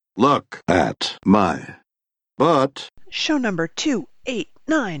Look at my butt. Show number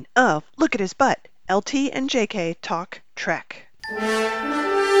 289 of Look at His Butt. LT and JK Talk Trek.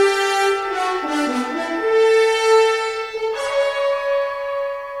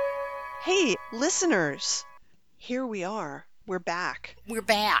 Hey, listeners. Here we are. We're back. We're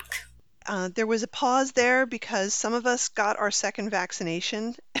back. There was a pause there because some of us got our second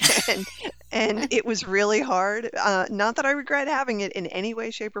vaccination, and it was really hard. Not that I regret having it in any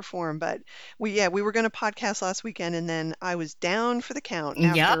way, shape, or form, but we were going to podcast last weekend, and then I was down for the count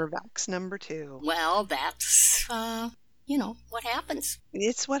after vax number 2. Well, that's what happens.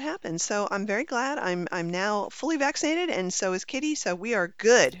 It's what happens. So I'm very glad I'm now fully vaccinated, and so is Kitty. So we are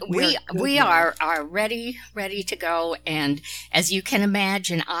good. We are ready to go. And as you can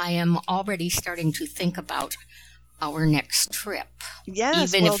imagine, I am already starting to think about our next trip.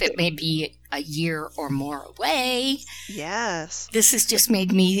 Yes, even if it may be a year or more away. Yes. This has just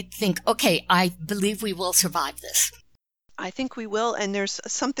made me think, okay, I believe we will survive this. I think we will, and there's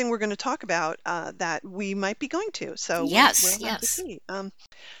something we're going to talk about that we might be going to. So we'll have to see.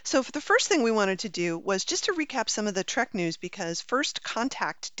 So for the first thing we wanted to do was just to recap some of the Trek news, because First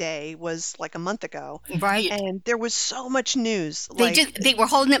Contact Day was like a month ago. Right. And there was so much news. They were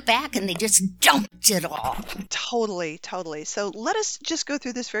holding it back, and they just dumped it all. Totally. So let us just go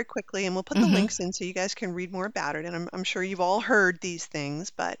through this very quickly, and we'll put the links in so you guys can read more about it. And I'm sure you've all heard these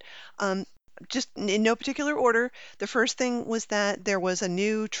things, but just in no particular order. The first thing was that there was a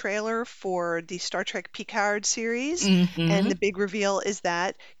new trailer for the Star Trek Picard series, and the big reveal is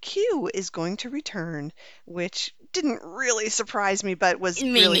that Q is going to return, which didn't really surprise me, but was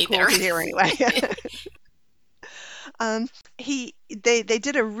really cool to hear anyway. They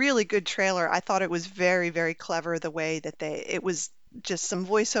did a really good trailer. I thought it was very, very clever the way that it was just some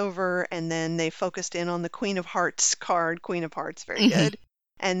voiceover, and then they focused in on the Queen of Hearts card. Queen of Hearts, very good.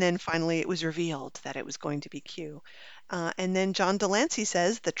 And then finally it was revealed that it was going to be Q. And then John Delancey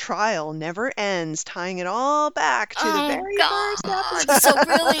says the trial never ends, tying it all back to the very first episode. So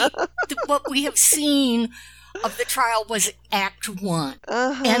really, what we have seen of the trial was Act 1.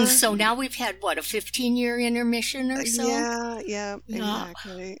 And so now we've had, a 15-year intermission or so? Yeah,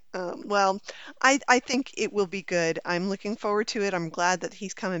 exactly. Well, I think it will be good. I'm looking forward to it. I'm glad that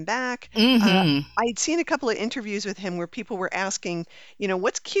he's coming back. I'd seen a couple of interviews with him where people were asking,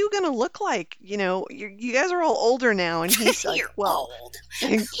 what's Q going to look like? You guys are all older now. And he's like, well, old.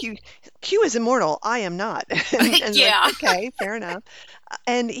 Q is immortal. I am not. And yeah. Like, okay, fair enough.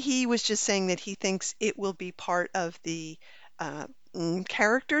 And he was just saying that he thinks it will be part of the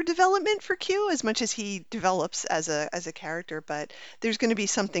character development for Q as much as he develops as a character, but there's going to be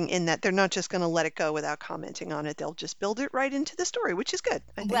something in that. They're not just going to let it go without commenting on it. They'll just build it right into the story, which is good.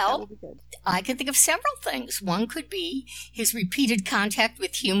 I think that will be good. I can think of several things. One could be his repeated contact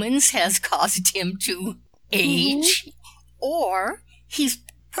with humans has caused him to age, or he's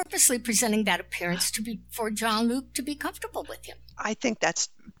purposely presenting that appearance for Jean-Luc to be comfortable with him. I think that's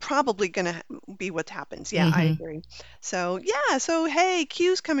probably going to be what happens. Yeah, I agree. So, hey,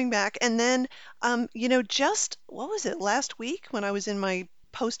 Q's coming back. And then, just, what was it, last week when I was in my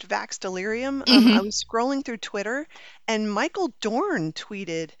post-vax delirium, I was scrolling through Twitter, and Michael Dorn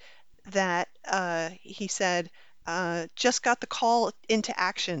tweeted that he said, just got the call into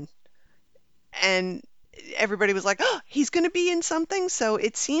action. And everybody was like, oh, he's going to be in something. So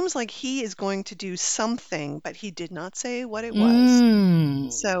it seems like he is going to do something, but he did not say what it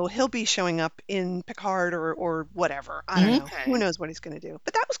was. So he'll be showing up in Picard or whatever. I don't know. Who knows what he's going to do?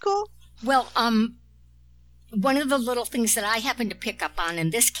 But that was cool. Well, one of the little things that I happened to pick up on,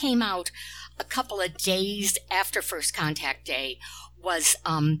 and this came out a couple of days after First Contact Day, was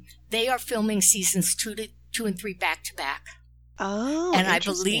they are filming seasons 2 and 3 back to back. Oh, and I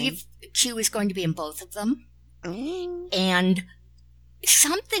believe Q is going to be in both of them. And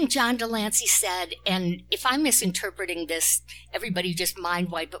something John Delancey said, and if I'm misinterpreting this, everybody just mind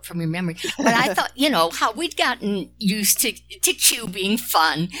wipe it from your memory. But I thought, how we'd gotten used to Q being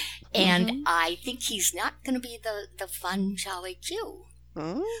fun. And I think he's not going to be the fun, jolly Q.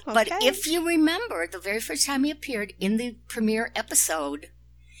 Okay. But if you remember, the very first time he appeared in the premiere episode,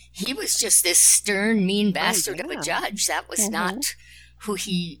 he was just this stern, mean bastard of a judge. That was not who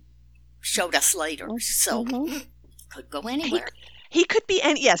he showed us later. So could go anywhere. He could be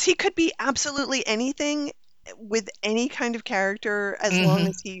he could be absolutely anything with any kind of character as long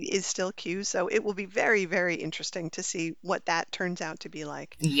as he is still Q. So it will be very, very interesting to see what that turns out to be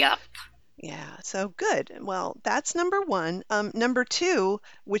like. Yep. Yeah, so good. Well, that's number one. Number two,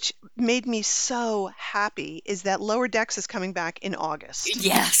 which made me so happy, is that Lower Decks is coming back in August.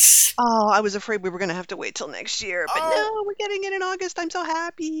 Yes. Oh, I was afraid we were going to have to wait till next year, but Oh, no, we're getting it in August. I'm so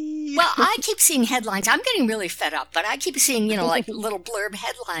happy. well, I keep seeing headlines. I'm getting really fed up, but I keep seeing, like little blurb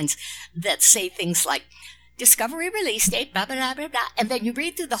headlines that say things like Discovery release date, blah, blah, blah, blah, blah. And then you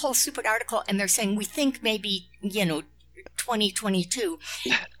read through the whole stupid article and they're saying, we think maybe, 2022.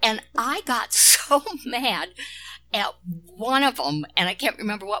 And I got so mad at one of them, and I can't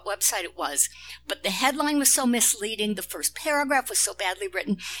remember what website it was, but the headline was so misleading, the first paragraph was so badly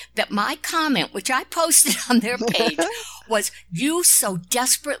written, that my comment, which I posted on their page, was, you so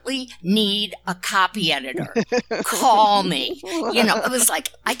desperately need a copy editor. Call me. It was like,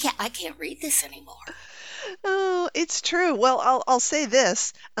 I can't read this anymore. Oh, it's true. Well, I'll say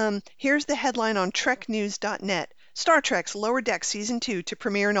this. Here's the headline on TrekNews.net. Star Trek's Lower Decks Season 2 to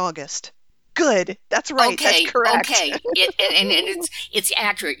premiere in August. Good. That's right. Okay, That's correct. okay. It's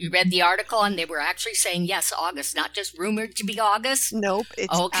accurate. You read the article, and they were actually saying yes, August, not just rumored to be August. Nope,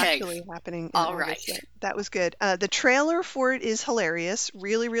 it's Okay. actually happening in All August. right. Yeah, that was good. The trailer for it is hilarious.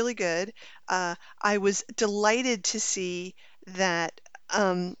 Really, really good. I was delighted to see that.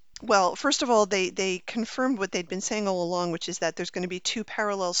 Well, first of all, they confirmed what they'd been saying all along, which is that there's going to be two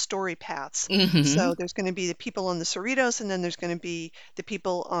parallel story paths. Mm-hmm. So there's going to be the people on the Cerritos, and then there's going to be the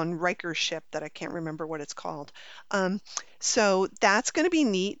people on Riker's ship that I can't remember what it's called. So that's going to be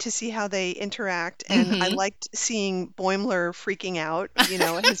neat to see how they interact. And I Mm-hmm. liked seeing Boimler freaking out.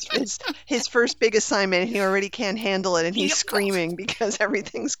 His first big assignment, he already can't handle it, and he's Yep. screaming because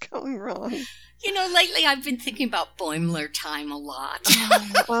everything's going wrong. Lately I've been thinking about Boimler time a lot.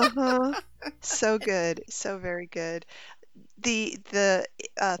 Uh-huh. So good. So very good. The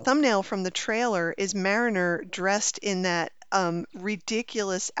thumbnail from the trailer is Mariner dressed in that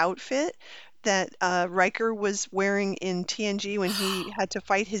ridiculous outfit that Riker was wearing in TNG when he had to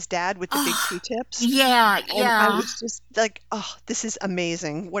fight his dad with the big Oh, Q-tips. yeah, And I yeah. was just like, oh, this is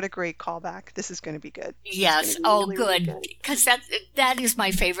amazing. What a great callback. This is going to be good. This is going Yes. to be Oh, really, really good. good. Because that is my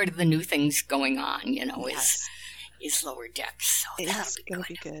favorite of the new things going on, Yes. is Lower Decks. So It that'll is be going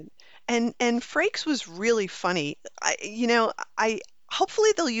to good. be good. And Frakes was really funny. I hopefully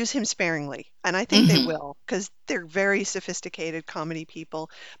they'll use him sparingly, and I think they Mm-hmm. will because they're very sophisticated comedy people.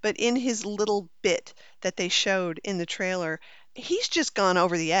 But in his little bit that they showed in the trailer, he's just gone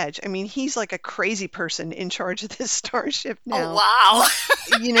over the edge. I mean, he's like a crazy person in charge of this starship Oh, now.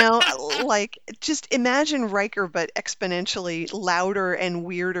 wow. Like just imagine Riker, but exponentially louder and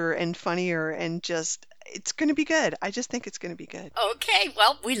weirder and funnier, and just it's going to be good. I just think it's going to be good. Okay,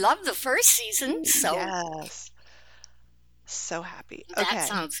 well, we love the first season, so Yes. So happy. that Okay.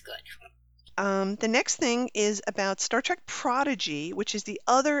 sounds good. The next thing is about Star Trek Prodigy, which is the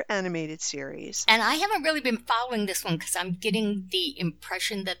other animated series. And I haven't really been following this one because I'm getting the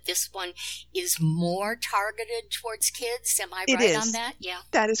impression that this one is more targeted towards kids. Am I It right on is. that? Yeah.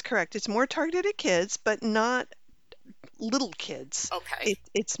 That is correct. It's more targeted at kids, but not little kids. Okay.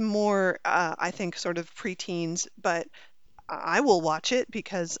 It's more, I think, sort of preteens, but I will watch it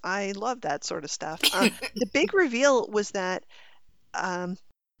because I love that sort of stuff. The big reveal was that um,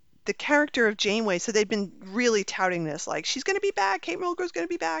 the character of Janeway, so they've been really touting this, like she's going to be back, Kate Mulgrew's going to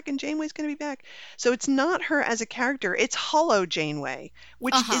be back, and Janeway's going to be back. So it's not her as a character, it's Hollow Janeway,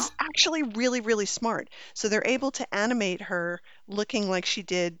 which Uh-huh. is actually really, really smart. So they're able to animate her looking like she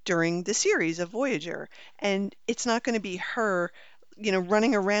did during the series of Voyager, and it's not going to be her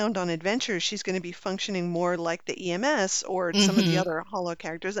running around on adventures. She's going to be functioning more like the EMS or some of the Mm-hmm. other Hollow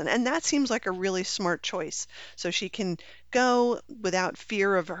characters, and that seems like a really smart choice. So she can go without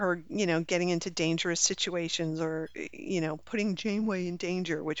fear of her, getting into dangerous situations or, putting Janeway in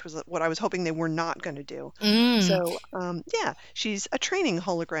danger, which was what I was hoping they were not going to do. Mm. So, yeah, she's a training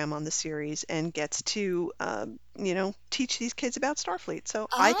hologram on the series and gets to, teach these kids about Starfleet. So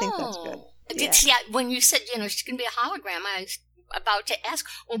I think that's good. Oh. Yeah. Yeah, when you said, she's going to be a hologram, I was about to ask,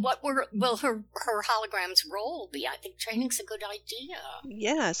 well, what will her hologram's role be? I think training's a good idea.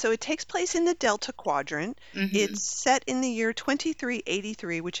 Yeah, so it takes place in the Delta Quadrant. Mm-hmm. It's set in the year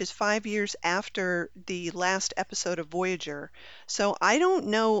 2383, which is 5 years after the last episode of Voyager. So I don't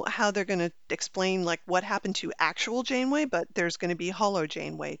know how they're going to explain like what happened to actual Janeway, but there's going to be Hollow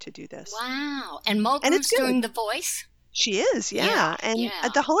Janeway to do this. Wow. And And Mulgrew's it's good. doing the voice? She is, yeah. Yeah, And yeah.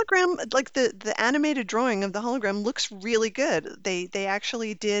 the hologram, like the animated drawing of the hologram looks really good. They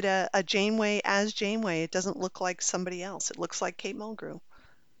actually did a Janeway as Janeway. It doesn't look like somebody else. It looks like Kate Mulgrew.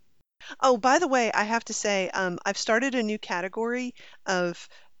 Oh, by the way, I have to say, I've started a new category of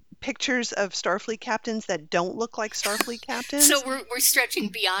pictures of Starfleet captains that don't look like Starfleet captains. So we're stretching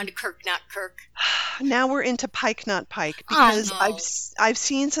beyond Kirk, not Kirk. Now we're into Pike, not Pike, because Oh, no. I've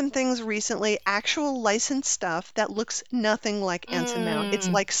seen some things recently, actual licensed stuff that looks nothing like Anson Mount. It's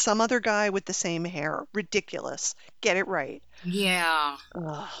like some other guy with the same hair. Ridiculous. Get it right. Yeah.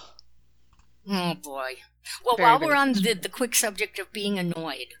 Ugh. Oh, boy. Well, Very, while very we're on the quick subject of being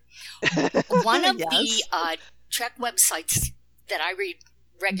annoyed, one of Yes. the Trek websites that I read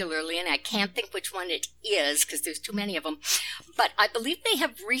regularly, and I can't think which one it is because there's too many of them, but I believe they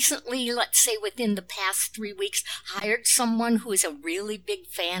have recently, let's say within the past 3 weeks, hired someone who is a really big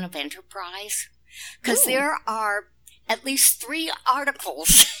fan of Enterprise. Because Ooh. there are at least 3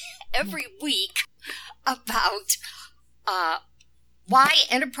 articles every week about why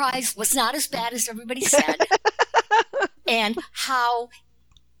Enterprise was not as bad as everybody said, and how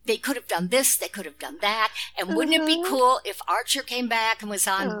they could have done this, they could have done that, and wouldn't it be cool if Archer came back and was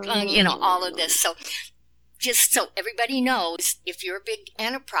on, all of this. So just so everybody knows, if you're a big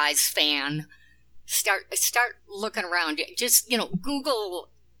Enterprise fan, start looking around. Just, Google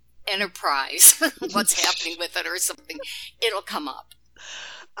Enterprise, what's happening with it or something. It'll come up.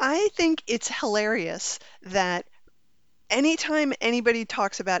 I think it's hilarious that anytime anybody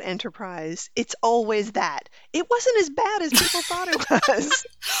talks about Enterprise, it's always that. It wasn't as bad as people thought it was.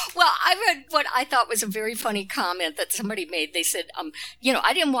 Well, I read what I thought was a very funny comment that somebody made. They said,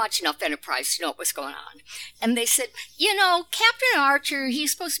 I didn't watch enough Enterprise to know what was going on. And they said, Captain Archer,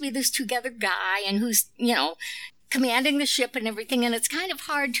 he's supposed to be this together guy and who's, commanding the ship and everything. And it's kind of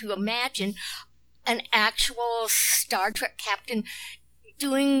hard to imagine an actual Star Trek captain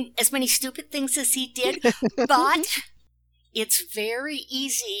doing as many stupid things as he did. But it's very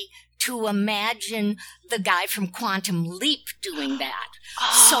easy to imagine the guy from Quantum Leap doing that.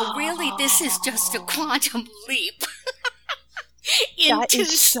 So really, this is just a quantum leap into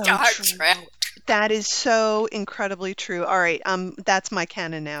Star Trek. That is so incredibly true. All right, that's my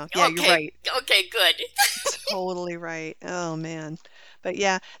canon now. Yeah, Okay. You're right. Okay, good. Totally right. Oh man. But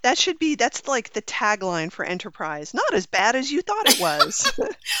yeah, that's like the tagline for Enterprise. Not as bad as you thought it was. Well,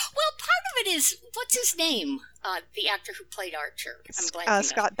 part of it is, what's his name? The actor who played Archer. I'm blanking.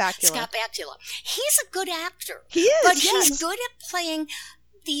 Scott Bakula. Scott Bakula. He's a good actor. He is, But yes. he's good at playing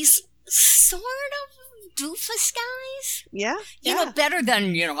these sort of doofus guys. Yeah. Better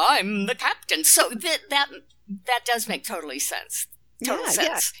than, I'm the captain. So that does make totally sense. Total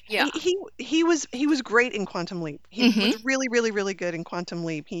sense. Yeah. He was great in Quantum Leap. He was really, really, really good in Quantum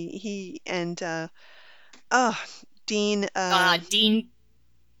Leap. He and Dean. Dean.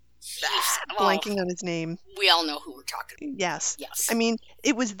 Blanking on his name. We all know who we're talking about. Yes. Yes. I mean,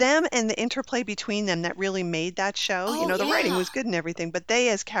 it was them and the interplay between them that really made that show. Oh, the writing yeah. was good and everything, but they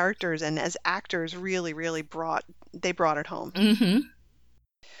as characters and as actors really, really brought it home. Mm-hmm.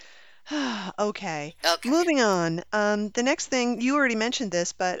 Okay. Okay. Moving on. The next thing, you already mentioned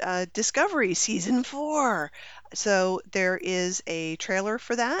this, but Discovery Season 4. So there is a trailer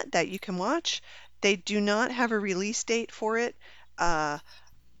for that you can watch. They do not have a release date for it.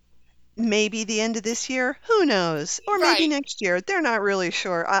 Maybe the end of this year. Who knows? Or maybe Right. next year. They're not really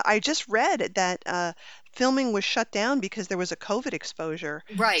sure. I just read that filming was shut down because there was a COVID exposure.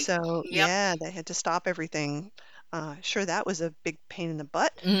 Right. So, Yep. yeah, they had to stop everything. Sure, that was a big pain in the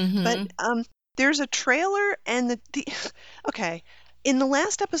butt. Mm-hmm. But there's a trailer and the okay. In the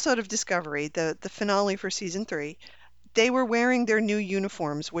last episode of Discovery, the finale for season 3, they were wearing their new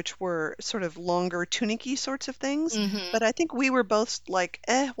uniforms, which were sort of longer tunicky sorts of things. Mm-hmm. But I think we were both like,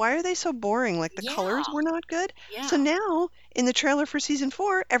 why are they so boring? Like the colors Yeah. were not good. Yeah. So now in the trailer for season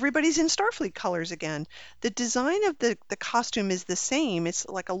 4, everybody's in Starfleet colors again. The design of the costume is the same. It's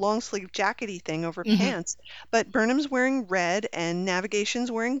like a long sleeve jackety thing over Mhm. pants. But Burnham's wearing red and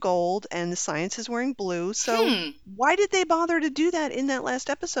Navigation's wearing gold and the Science is wearing blue. So why did they bother to do that in that last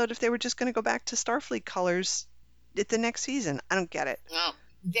episode if they were just going to go back to Starfleet colors at the next season? I don't get it. Well,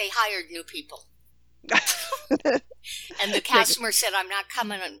 they hired new people. And the customer said, I'm not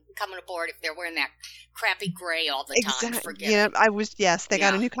coming aboard if they're wearing that crappy gray all the time. Exactly. Forget Yeah, it. they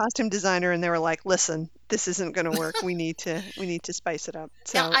got a Yeah. new costume designer and they were like, listen, this isn't going to work. We need to spice it up.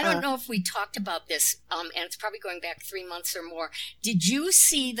 So, Now, I don't know if we talked about this, and it's probably going back 3 months or more. Did you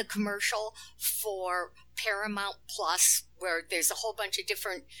see the commercial for Paramount Plus where there's a whole bunch of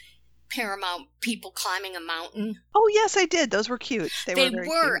different Paramount people climbing a mountain? Oh, yes, I did. Those were cute. They were very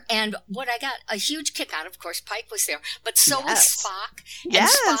cute. And what I got a huge kick out of course, Pike was there, but so was Yes. Spock. And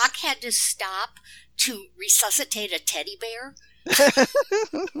Yes. Spock had to stop to resuscitate a teddy bear.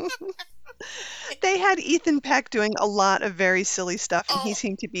 They had Ethan Peck doing a lot of very silly stuff, and he Oh.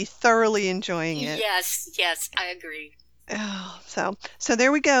 seemed to be thoroughly enjoying it. Yes, I agree. Oh, so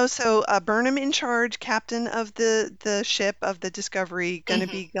there we go. So Burnham in charge, captain of the ship of the Discovery, going to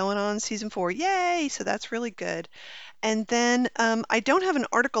Mm-hmm. be going on season 4. Yay! So that's really good. And then I don't have an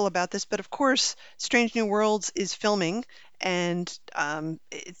article about this, but of course, Strange New Worlds is filming, and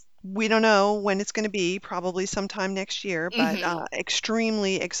we don't know when it's going to be, probably sometime next year, but Mm-hmm.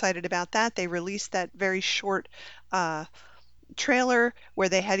 extremely excited about that. They released that very short uh, trailer where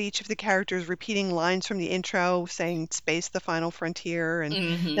they had each of the characters repeating lines from the intro saying "Space, the final frontier," and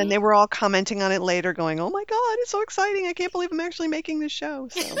then Mm-hmm. they were all commenting on it later, going, "Oh my God, it's so exciting! I can't believe I'm actually making this show."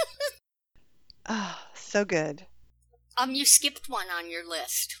 So, so good. You skipped one on your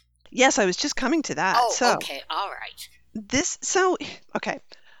list. Yes, I was just coming to that. Oh, So okay. All right. so okay.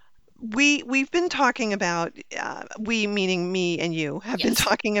 We've been talking about we meaning me and you have been Yes.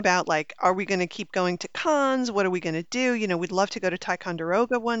 talking about, like, are we going to keep going to cons? What are we going to do? You know, we'd love to go to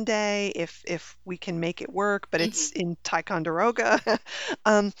Ticonderoga one day if we can make it work, but Mm-hmm. it's in Ticonderoga.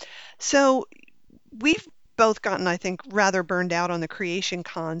 um, so we've both gotten, I think, rather burned out on the creation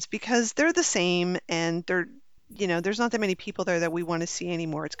cons because they're the same and they're there's not that many people there that we want to see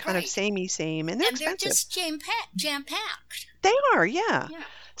anymore. It's kind of Right. samey same and they're And they're expensive. just jam-packed. They are, yeah. Yeah.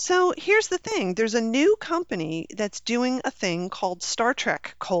 So here's the thing. There's a new company that's doing a thing called Star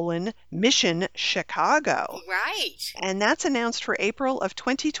Trek: Mission Chicago. Right. And that's announced for April of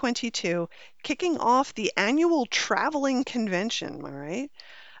 2022, kicking off the annual traveling convention, all right?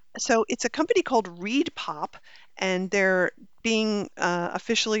 So it's a company called ReedPop, and they're being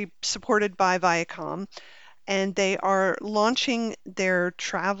officially supported by Viacom, and they are launching their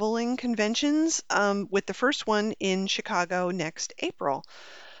traveling conventions with the first one in Chicago next April.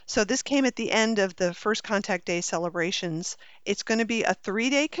 So this came at the end of the First Contact Day celebrations. It's going to be a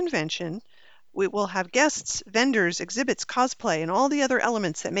 3-day convention. We will have guests, vendors, exhibits, cosplay, and all the other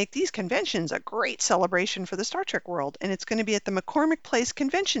elements that make these conventions a great celebration for the Star Trek world. And it's going to be at the McCormick Place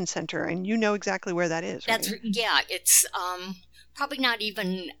Convention Center, and you know exactly where that is, That's right? yeah. It's probably not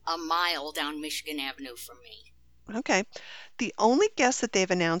even a mile down Michigan Avenue from me. Okay. The only guest that they've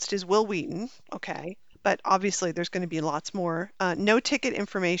announced is Will Wheaton. Okay. But obviously, there's going to be lots more. No ticket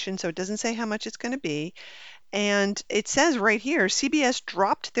information, so it doesn't say how much it's going to be. And it says right here CBS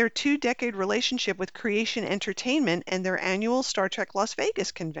dropped their 2-decade relationship with Creation Entertainment and their annual Star Trek Las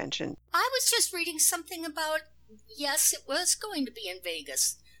Vegas convention. I was just reading something about, yes, it was going to be in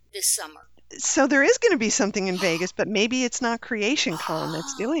Vegas this summer. So there is going to be something in Vegas, but maybe it's not Creation Con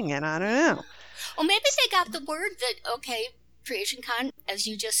that's doing it. I don't know. Well, maybe they got the word that, okay, Creation Con, as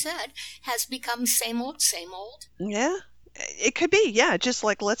you just said, has become same old, same old. Yeah, it could be. Yeah, just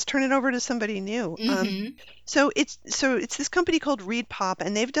like let's turn it over to somebody new. Mm-hmm. So it's this company called ReedPop,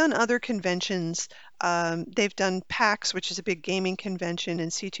 and they've done other conventions. They've done PAX, which is a big gaming convention,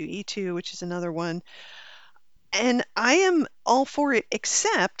 and C2E2, which is another one. And I am all for it,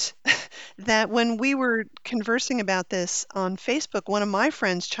 except that when we were conversing about this on Facebook, one of my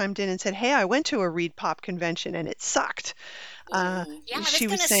friends chimed in and said, "Hey, I went to a ReedPop convention and it sucked." Uh, Yeah, I was she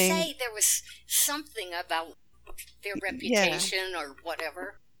going was to saying, say there was something about their yeah, reputation or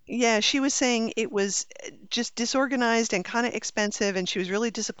whatever. yeah, she was saying it was just disorganized and kind of expensive, and she was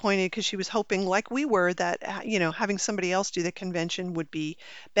really disappointed because she was hoping, like we were, that having somebody else do the convention would be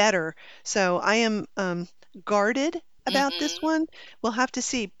better. So I am guarded about this Mm-hmm. one. We'll have to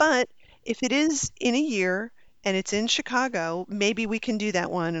see. But if it is in a year and it's in Chicago, maybe we can do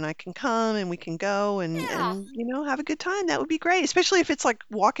that one, and I can come and we can go and Yeah. have a good time. That would be great, especially if it's like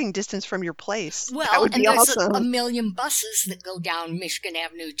walking distance from your place. That Well, would and be there's a awesome. million buses that go down Michigan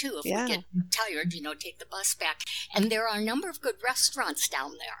Avenue too. If we Yeah, get tired, take the bus back. And there are a number of good restaurants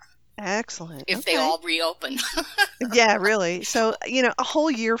down there excellent. if they Okay. all reopen. Yeah, really. So, a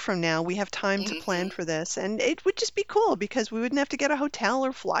whole year from now, we have time to plan Hmm. for this, and it would just be cool because we wouldn't have to get a hotel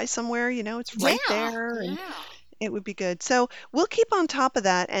or fly somewhere. It's right Yeah, there, and yeah. it would be good. So we'll keep on top of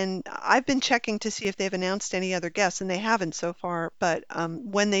that, and I've been checking to see if they've announced any other guests, and they haven't so far. But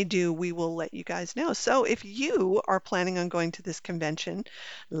when they do, we will let you guys know. So if you are planning on going to this convention,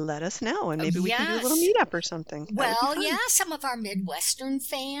 let us know, and maybe we can do a little Yes. meetup or something. That would be Well, fun. yeah, some of our Midwestern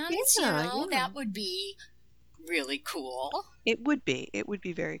fans, Yeah, yeah. that would be really cool. It would be. It would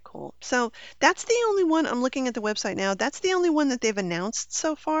be very cool. So that's the only one. I'm looking at the website now. That's the only one that they've announced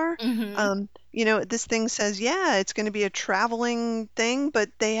so far. Hmm. This thing says, yeah, it's going to be a traveling thing, but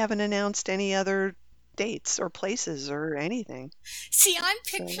they haven't announced any other dates or places or anything. See, I'm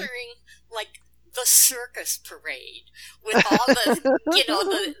So, picturing like the circus parade with all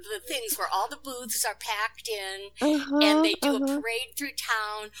the things where all the booths are packed in and uh-huh, they do a uh-huh. parade through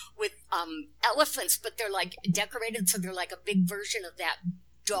town with elephants, but they're like decorated so they're like a big version of that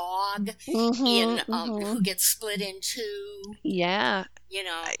dog Mm-hmm, in mm-hmm. who gets split in two. Yeah. You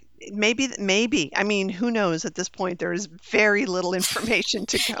know, Maybe. I mean, who knows at this point? There is very little information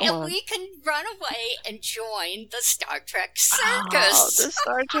to go and on. we can run away and join the Star Trek Oh, circus. the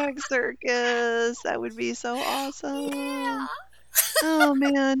Star Trek circus. That would be so awesome. Yeah. Oh,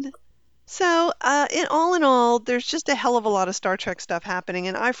 man. So, in all, there's just a hell of a lot of Star Trek stuff happening,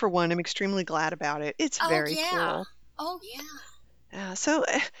 and I, for one, am extremely glad about it. It's Oh very yeah. cool. Oh yeah. So,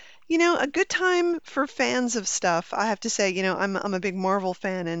 a good time for fans of stuff. I have to say, I'm a big Marvel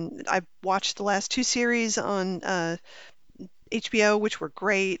fan, and I watched the last two series on HBO, which were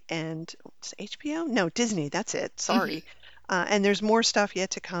great, and was it HBO? No, Disney. That's it. Sorry. And there's more stuff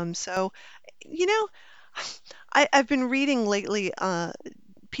yet to come. So, you know, I've been reading lately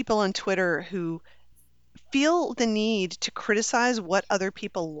people on Twitter who feel the need to criticize what other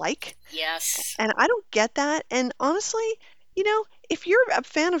people like. Yes. And I don't get that. And honestly, if you're a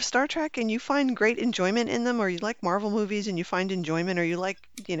fan of Star Trek and you find great enjoyment in them, or you like Marvel movies and you find enjoyment, or you like,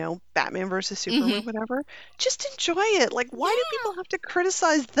 Batman versus Superman, whatever, just enjoy it. Like, why do people have to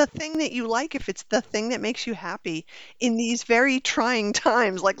criticize the thing that you like if it's the thing that makes you happy in these very trying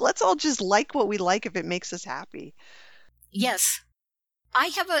times? Like, let's all just like what we like if it makes us happy. Yes. I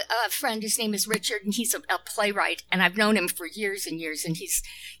have a friend, his name is Richard, and he's a playwright, and I've known him for years and years, and he's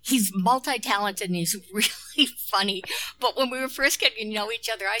multi-talented, and he's really funny. But when we were first getting to know each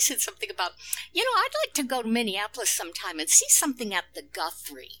other, I said something about, I'd like to go to Minneapolis sometime and see something at the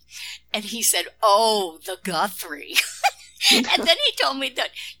Guthrie. And he said, oh, the Guthrie. And then he told me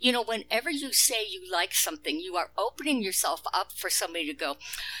that, whenever you say you like something, you are opening yourself up for somebody to go,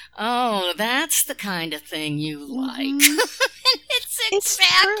 oh, that's the kind of thing you like. And it's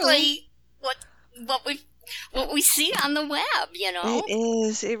exactly what we see on the web, It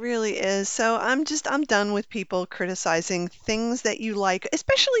is. It really is. So I'm done with people criticizing things that you like,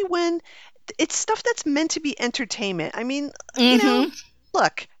 especially when it's stuff that's meant to be entertainment. I mean,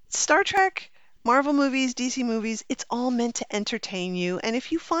 look, Star Trek, Marvel movies, DC movies, it's all meant to entertain you. And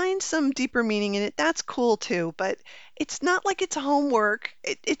if you find some deeper meaning in it, that's cool too. But it's not like it's homework.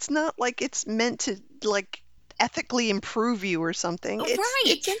 It's not like it's meant to, like, ethically improve you or something.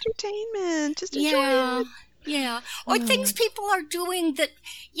 It's entertainment. Just enjoy it. Yeah. Or things people are doing that,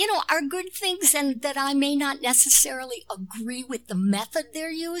 are good things and that I may not necessarily agree with the method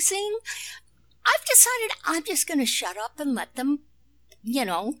they're using. I've decided I'm just going to shut up and let them,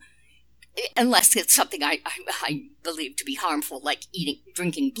 unless it's something I believe to be harmful, like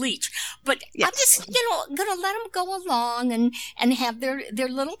drinking bleach. But yes. I'm just, going to let them go along and have their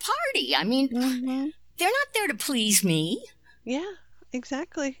little party. I mean, they're not there to please me. Yeah,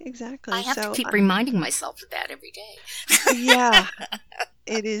 exactly. I have to keep reminding myself of that every day. Yeah,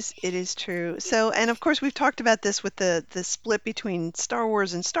 it is true. So, and of course, we've talked about this with the split between Star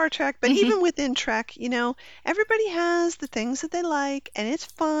Wars and Star Trek, but even within Trek, everybody has the things that they like, and it's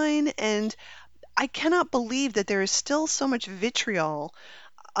fine. And I cannot believe that there is still so much vitriol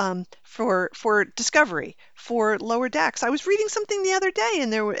for Discovery, for Lower Decks. I was reading something the other day,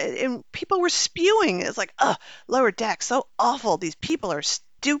 and people were spewing. It's like, Lower Decks, so awful. These people are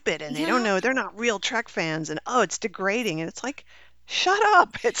stupid, and they don't know. They're not real Trek fans, and it's degrading. And it's like, shut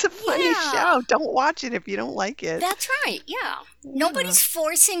up. It's a funny show. Don't watch it if you don't like it. That's right. Yeah. Nobody's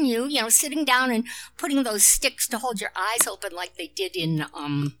forcing you, sitting down and putting those sticks to hold your eyes open like they did in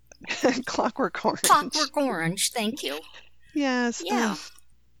Clockwork Orange. Clockwork Orange. Thank you. Yes. Yeah.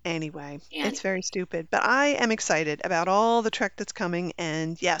 Anyway, it's very stupid, but I am excited about all the Trek that's coming,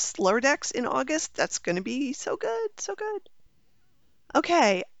 and yes, Lower Decks in August, that's going to be so good, so good.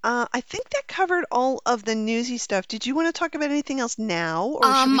 Okay, I think that covered all of the newsy stuff. Did you want to talk about anything else now,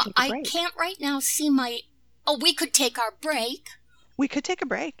 or should we take a break? I can't right now see we could take our break. We could take a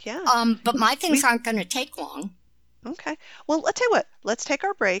break, yeah. But my things aren't going to take long. Okay. Well, let's tell you what. Let's take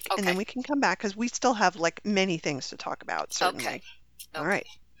our break, and then we can come back, because we still have, many things to talk about, certainly. Okay. All right.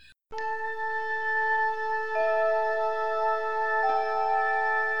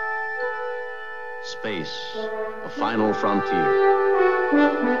 Space, the final frontier.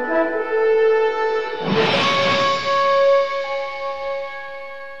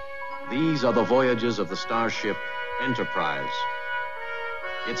 These are the voyages of the starship Enterprise.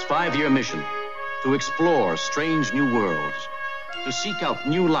 Its 5-year mission: to explore strange new worlds, to seek out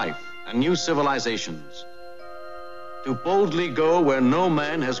new life and new civilizations, to boldly go where no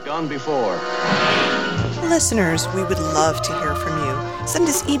man has gone before. Listeners, we would love to hear from you. Send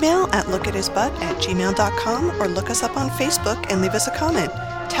us email at lookathisbutt@gmail.com or look us up on Facebook and leave us a comment.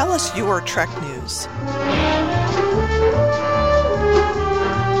 Tell us your Trek news.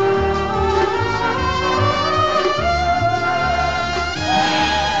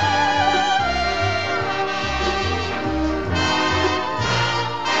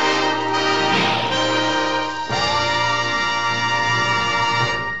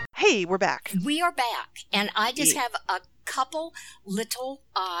 Hey, we're back. We are back, and I just have a couple little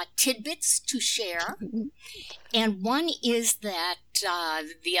tidbits to share. And one is that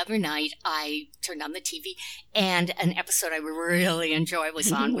the other night I turned on the TV, and an episode I really enjoy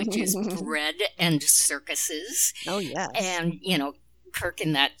was on, which is Bread and Circuses. Oh, yes. And, Kirk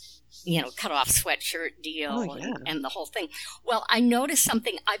in that, cut off sweatshirt deal and the whole thing. Well, I noticed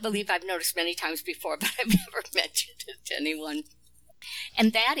something I believe I've noticed many times before, but I've never mentioned it to anyone.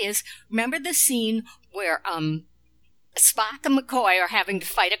 And that is, remember the scene where Spock and McCoy are having to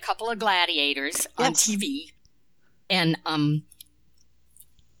fight a couple of gladiators on TV, and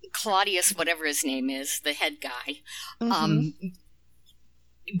Claudius, whatever his name is, the head guy,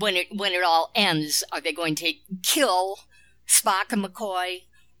 when it all ends, are they going to kill Spock and McCoy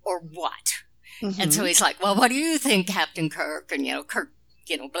or what? And so he's like, well, what do you think, Captain Kirk? And, Kirk,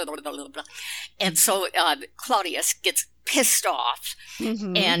 blah, blah, blah, blah, blah. And so Claudius gets pissed off,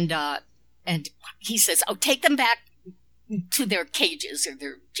 and he says, oh, take them back to their cages or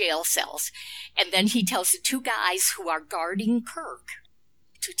their jail cells. And then he tells the two guys who are guarding Kirk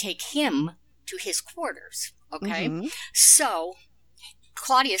to take him to his quarters. Okay? So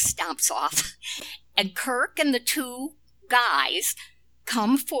Claudius stomps off, and Kirk and the two guys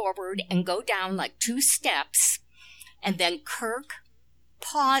come forward and go down like 2 steps, and then Kirk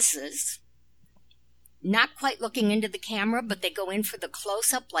pauses, not quite looking into the camera, but they go in for the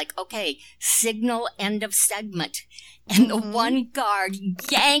close-up, like, okay, signal, end of segment. And the one guard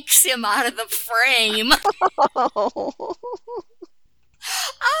yanks him out of the frame. I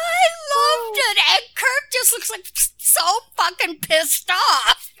loved it. And Kirk just looks like so fucking pissed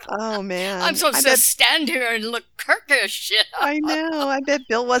off. Oh, man. I'm supposed to stand here and look Kirkish. I know. I bet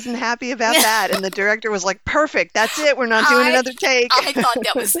Bill wasn't happy about that. And the director was like, perfect. That's it. We're not doing another take. I thought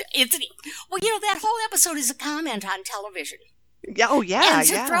that was... Well, that whole episode is a comment on television. Yeah. Oh, yeah. And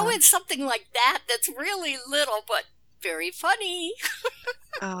to throw in something like that that's really little, but very funny.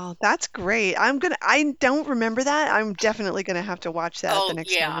 Oh, that's great. I don't remember that. I'm definitely going to have to watch that the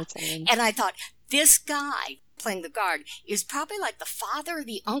next time it's on. And I thought, this guy playing the guard is probably like the father or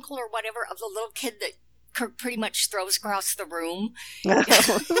the uncle or whatever of the little kid that Kirk pretty much throws across the room. And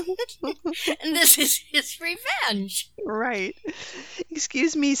this is his revenge. Right.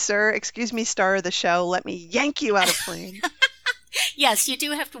 Excuse me, sir. Excuse me, star of the show. Let me yank you out of frame. Yes, you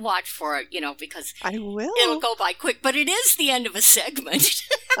do have to watch for it, because I will. It'll go by quick, but it is the end of a segment.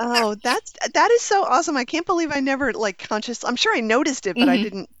 Oh, that is so awesome. I can't believe I never I'm sure I noticed it, but I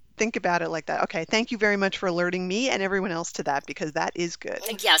didn't think about it like that. Okay, thank you very much for alerting me and everyone else to that, because that is good.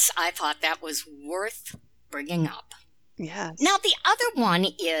 Yes, I thought that was worth bringing up. Yes. Now, the other one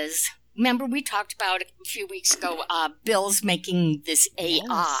is, remember we talked about a few weeks ago, Bill's making this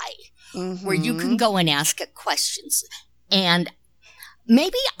AI where you can go and ask it questions. And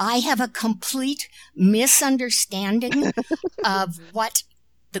maybe I have a complete misunderstanding of what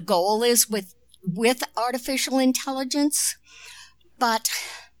the goal is with artificial intelligence. But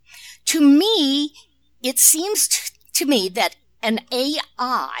to me, it seems to me that an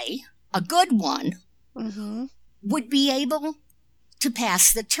AI, a good one, would be able to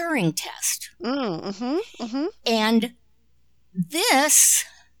pass the Turing test. And this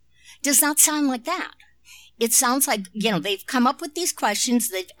does not sound like that. It sounds like, they've come up with these questions,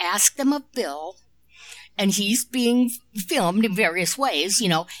 they've asked them of Bill, and he's being filmed in various ways,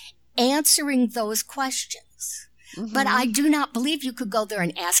 answering those questions. But I do not believe you could go there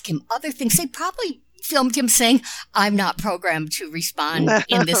and ask him other things. They probably filmed him saying, I'm not programmed to respond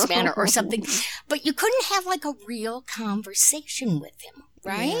in this manner or something. But you couldn't have like a real conversation with him,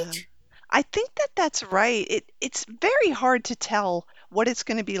 right? Yeah. I think that's right. It's very hard to tell what it's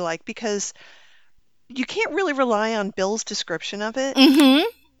going to be like, because you can't really rely on Bill's description of it,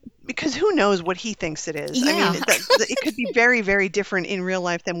 because who knows what he thinks it is. Yeah. I mean, it could be very, very different in real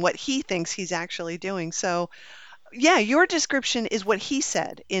life than what he thinks he's actually doing. So, yeah, your description is what he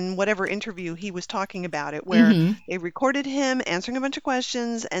said in whatever interview he was talking about it, where they recorded him answering a bunch of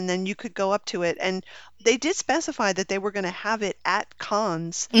questions, and then you could go up to it. And they did specify that they were going to have it at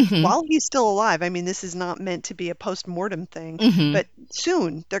cons while he's still alive. I mean, this is not meant to be a post-mortem thing, but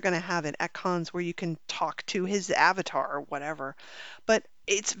soon they're going to have it at cons where you can talk to his avatar or whatever. But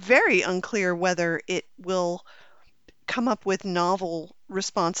it's very unclear whether it will come up with novel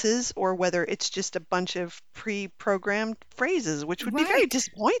responses or whether it's just a bunch of pre-programmed phrases, which would be very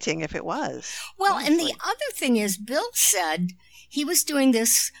disappointing if it was. Well, honestly. And the other thing is, Bill said he was doing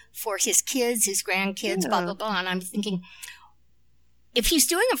this for his kids, his grandkids, blah, blah, blah. And I'm thinking, if he's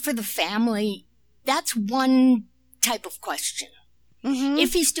doing it for the family, that's one type of question.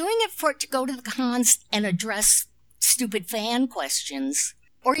 If he's doing it for it to go to the cons and address stupid fan questions,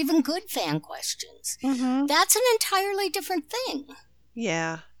 or even good fan questions. Mm-hmm. That's an entirely different thing.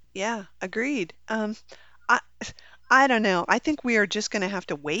 Yeah, agreed. I don't know. I think we are just going to have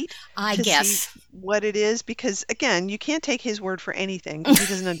to wait I to see guess. what it is because, again, you can't take his word for anything because he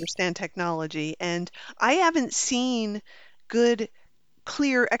doesn't understand technology. And I haven't seen good,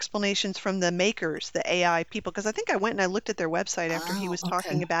 clear explanations from the makers, the AI people, because I think I went and I looked at their website after he Oh, was okay.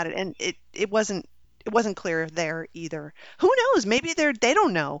 talking about it, and it wasn't clear there either. Who knows? Maybe they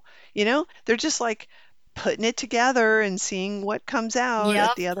don't know. They're just like putting it together and seeing what comes out at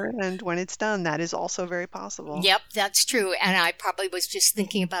Yep. the other end when it's done. That is also very possible. Yep, that's true. And I probably was just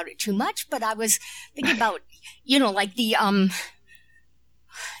thinking about it too much, but I was thinking about, like the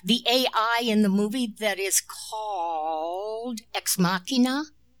AI in the movie that is called Ex Machina,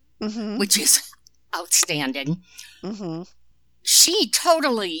 Mm-hmm. which is outstanding. Mm-hmm. She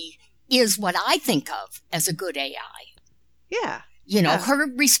totally is what I think of as a good AI. Yeah. Her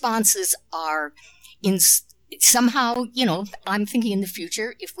responses are somehow, I'm thinking in the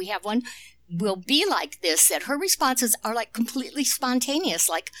future, if we have one, will be like this, that her responses are like completely spontaneous,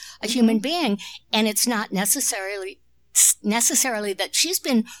 like a human being. And it's not necessarily that she's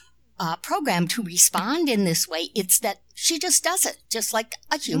been programmed to respond in this way. It's that she just does it, just like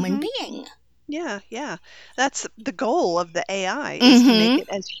a human being. Yeah. That's the goal of the AI is to make it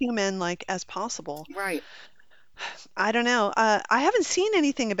as human-like as possible. Right. I don't know. I haven't seen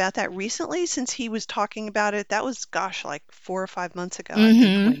anything about that recently since he was talking about it. That was, like 4 or 5 months ago, I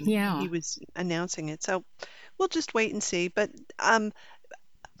think, when Yeah. he was announcing it. So we'll just wait and see. But I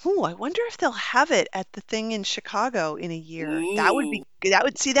wonder if they'll have it at the thing in Chicago in a year. That would be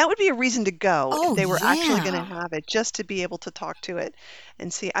that would be a reason to go Oh, if they were actually going to yeah. have it, just to be able to talk to it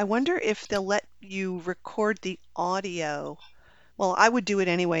and see. I wonder if they'll let you record the audio. Well, I would do it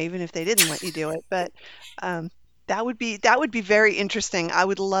anyway, even if they didn't let you do it. But that would be very interesting. I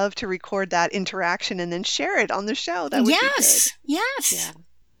would love to record that interaction and then share it on the show. That would be good. Yes. Yeah,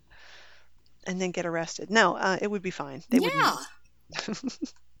 and then get arrested. No, it would be fine. They would Yeah. not.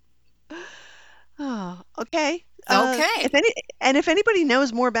 Oh, okay. Okay. If anybody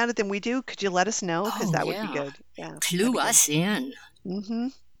knows more about it than we do, could you let us know? Because Oh, that would be yeah. good. Yeah, that'd Clue be good. us in. Mm-hmm.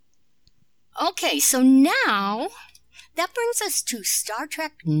 Okay, so now that brings us to Star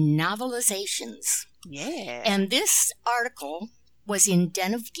Trek novelizations. Yeah. And this article was in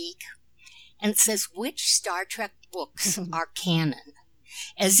Den of Geek, and it says, which Star Trek books are canon?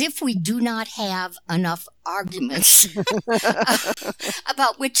 As if we do not have enough arguments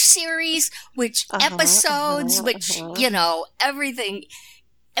about which series, which episodes, which, everything.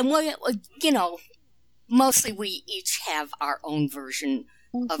 And, mostly we each have our own version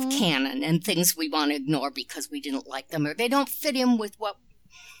of canon and things we want to ignore because we didn't like them or they don't fit in with what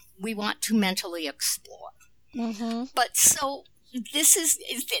we want to mentally explore. But so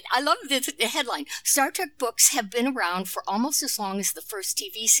I love this headline. Star Trek books have been around for almost as long as the first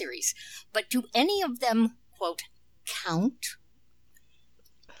TV series, but do any of them, quote, count?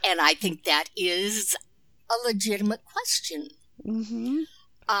 And I think that is a legitimate question.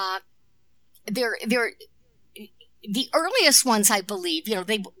 They're the earliest ones, I believe,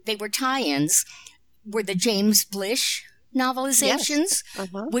 they were tie-ins, were the James Blish novelizations,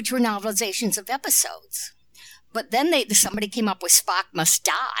 which were novelizations of episodes. But then somebody came up with Spock Must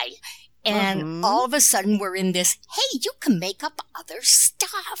Die, and all of a sudden we're in this, hey, you can make up other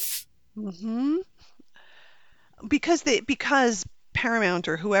stuff. Because Paramount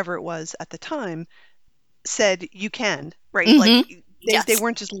or whoever it was at the time said you can, right? Like they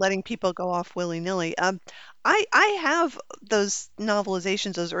weren't just letting people go off willy-nilly. I have those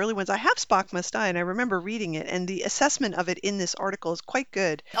novelizations, those early ones. I have Spock Must Die, and I remember reading it, and the assessment of it in this article is quite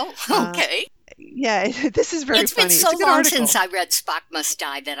good. Oh, okay. Yeah, this is very funny. It's been so It's a good long article. since I read Spock Must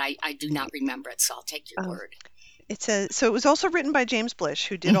Die that I do not remember it, so I'll take your word. It says, so it was also written by James Blish,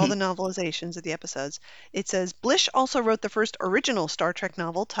 who did all the novelizations of the episodes. It says, Blish also wrote the first original Star Trek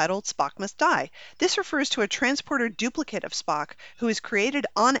novel titled Spock Must Die. This refers to a transporter duplicate of Spock who is created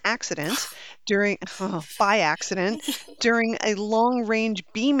on accident by accident during a long-range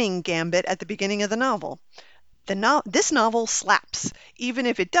beaming gambit at the beginning of the novel. This novel slaps, even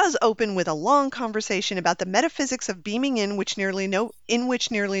if it does open with a long conversation about the metaphysics of beaming in which nearly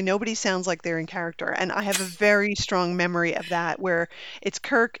nobody sounds like they're in character. And I have a very strong memory of that, where it's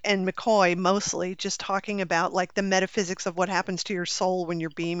Kirk and McCoy mostly just talking about like the metaphysics of what happens to your soul when you're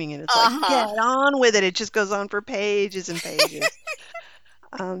beaming, and it's like, get on with it. It just goes on for pages and pages.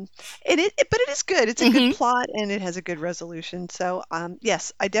 But it is good. It's a good plot, and it has a good resolution. So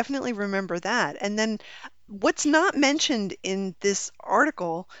yes, I definitely remember that. And then What's not mentioned in this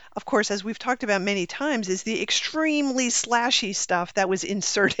article, of course, as we've talked about many times, is the extremely slashy stuff that was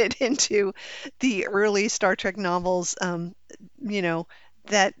inserted into the early Star Trek novels, you know,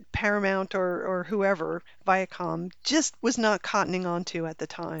 that Paramount or whoever, Viacom, just was not cottoning onto at the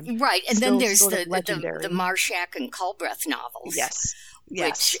time. Right, and Still then there's sort of the legendary. Marshak and Culbreth novels. Yes.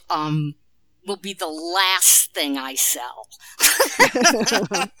 Which will be the last thing I sell.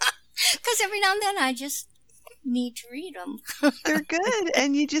 Because every now and then I just need to read them. They're good,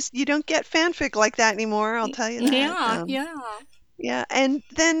 and you don't get fanfic like that anymore, I'll tell you that. Yeah, and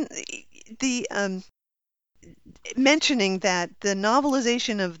then the mentioning that the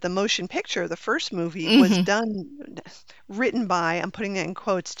novelization of the motion picture, the first movie, was written by, I'm putting it in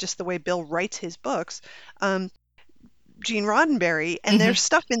quotes just the way Bill writes his books, Gene Roddenberry, and there's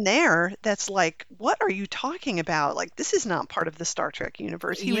stuff in there that's like, what are you talking about? Like, this is not part of the Star Trek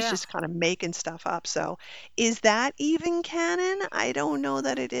universe. He was just kind of making stuff up. So is that even canon? I don't know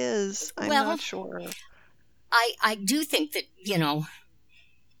that it is. I'm not sure. I do think that,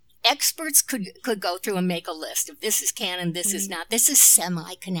 experts could go through and make a list of this is canon, this is not, this is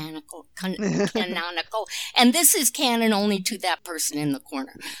semi-canonical, canonical, and this is canon only to that person in the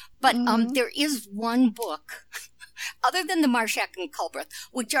corner. But there is one book, other than the Marshak and Culbreth,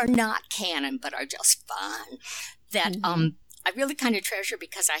 which are not canon but are just fun, that I really kind of treasure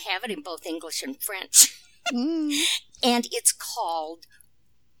because I have it in both English and French. And it's called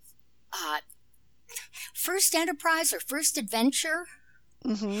First Enterprise or First Adventure.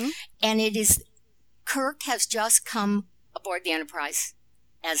 And it is, Kirk has just come aboard the Enterprise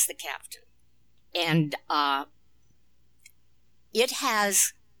as the captain. And it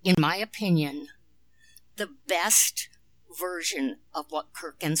has, in my opinion, the best version of what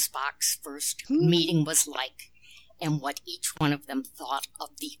Kirk and Spock's first meeting was like and what each one of them thought of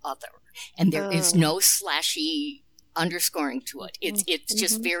the other. And there is no slashy underscoring to it. It's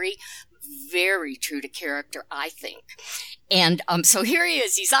just very, very true to character, I think. And so here he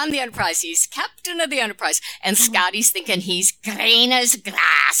is. He's on the Enterprise. He's captain of the Enterprise. And Scotty's thinking he's green as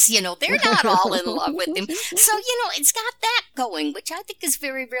glass. They're not all in love with him. So, it's got that going, which I think is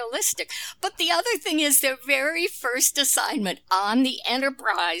very realistic. But the other thing is their very first assignment on the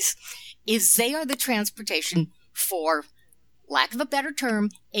Enterprise is they are the transportation for, lack of a better term,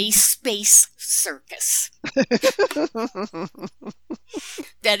 a space circus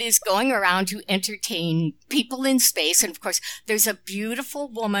that is going around to entertain people in space. And of course, there's a beautiful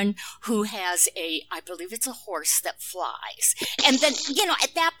woman who has I believe it's a horse that flies. And then,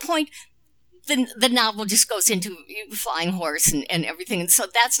 at that point, the novel just goes into flying horse and everything. And so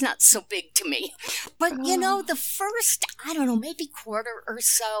that's not so big to me. But, the first, I don't know, maybe quarter or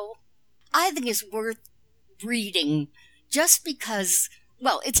so, I think is worth reading. Just because,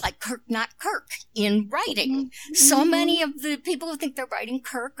 it's like Kirk, not Kirk in writing. So many of the people who think they're writing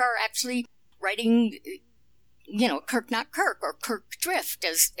Kirk are actually writing, Kirk, not Kirk, or Kirk Drift,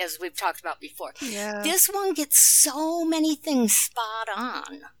 as we've talked about before. Yeah. This one gets so many things spot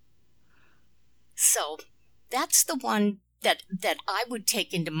on. So that's the one that I would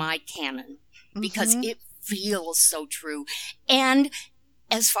take into my canon because it feels so true. And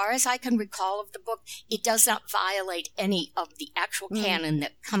as far as I can recall of the book, it does not violate any of the actual canon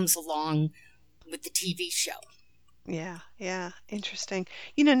that comes along with the TV show. Yeah, interesting.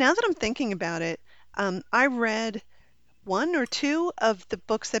 Now that I'm thinking about it, I read one or two of the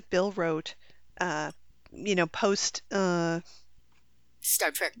books that Bill wrote, post...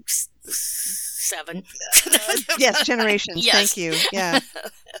 Star Trek 7. Yes, Generations. Yes. Thank you. Yeah.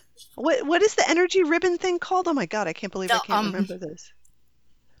 What is the energy ribbon thing called? Oh my God, I can't believe I can't remember this.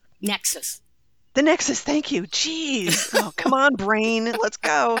 Nexus. The Nexus, thank you. Jeez. Oh, come on, brain. Let's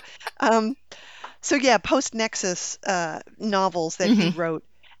go. So yeah, post-Nexus novels that he wrote.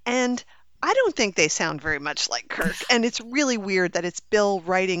 And I don't think they sound very much like Kirk. And it's really weird that it's Bill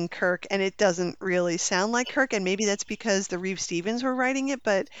writing Kirk and it doesn't really sound like Kirk. And maybe that's because the Reeve Stevens were writing it.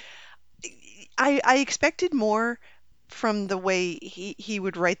 But I expected more from the way he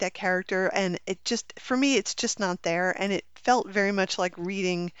would write that character. And it just, for me, it's just not there. And it felt very much like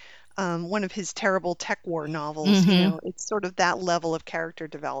reading one of his terrible tech war novels. It's sort of that level of character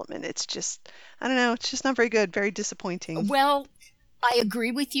development. It's just, I don't know, it's just not very good, very disappointing. Well, I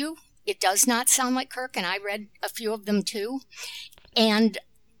agree with you. It does not sound like Kirk, and I read a few of them too. And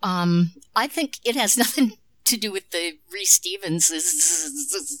I think it has nothing to do with the Reese Stevens.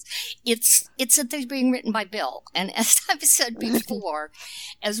 It's that they're being written by Bill. And as I've said before,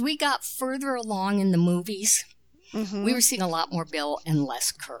 as we got further along in the movies, we were seeing a lot more Bill and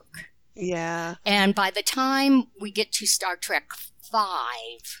less Kirk. Yeah. And by the time we get to Star Trek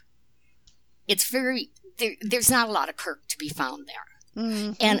 5, there's not a lot of Kirk to be found there.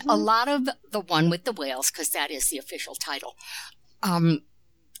 Mm-hmm. And a lot of the one with the whales, because that is the official title.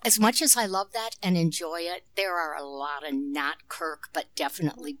 As much as I love that and enjoy it, there are a lot of not Kirk, but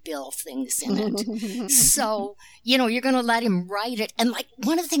definitely Bill things in it. So, you're going to let him write it. And like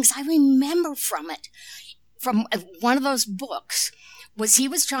one of the things I remember from it, from one of those books, was he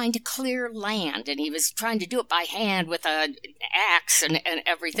was trying to clear land, and he was trying to do it by hand with an axe and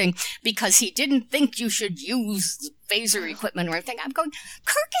everything, because he didn't think you should use phaser equipment or anything. I'm going,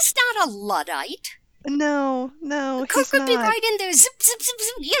 Kirk is not a Luddite. No, Kirk would not. be right in there, zip, zip, zip,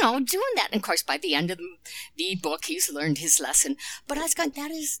 zip, doing that. And of course, by the end of the book, he's learned his lesson. But I was going, that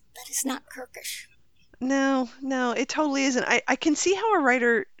is not Kirkish. No, it totally isn't. I can see how a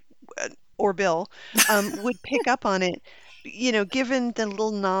writer or Bill would pick up on it, given the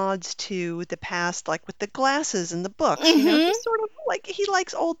little nods to the past, like with the glasses and the books. He's sort of like, he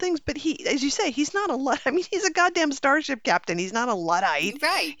likes old things, but he, as you say, he's not a Luddite. I mean, he's a goddamn starship captain. He's not a Luddite.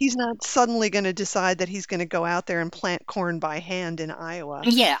 Right. He's not suddenly going to decide that he's going to go out there and plant corn by hand in Iowa.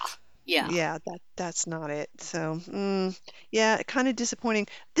 Yeah. Yeah, that's not it. So, yeah, kind of disappointing.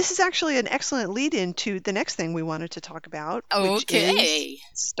 This is actually an excellent lead in to the next thing we wanted to talk about, which is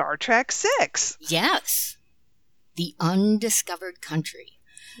Star Trek VI. Yes. The Undiscovered Country.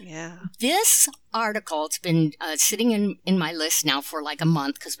 Yeah. This article, it's been sitting in my list now for like a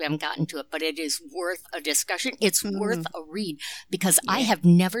month because we haven't gotten to it, but it is worth a discussion. It's worth a read because I have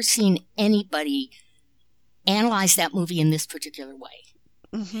never seen anybody analyze that movie in this particular way.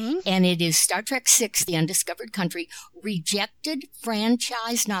 Mm-hmm. And it is Star Trek VI, The Undiscovered Country, rejected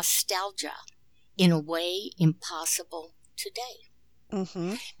franchise nostalgia in a way impossible today.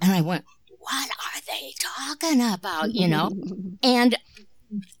 Mm-hmm. And I went, what are they talking about, And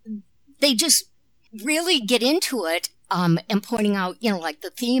they just really get into it and pointing out, like the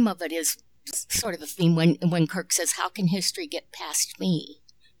theme of it is sort of the theme when Kirk says, how can history get past me?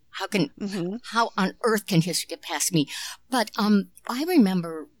 How on earth can history get past me? But I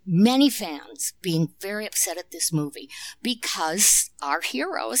remember many fans being very upset at this movie because our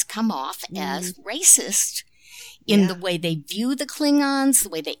heroes come off as racist in the way they view the Klingons, the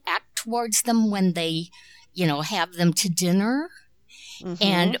way they act towards them when they, have them to dinner.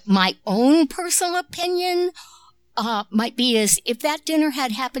 And my own personal opinion might be is if that dinner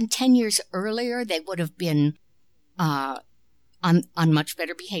had happened 10 years earlier, they would have been on much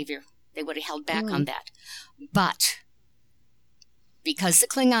better behavior. They would have held back on that. But because the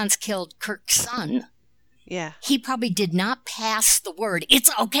Klingons killed Kirk's son, he probably did not pass the word,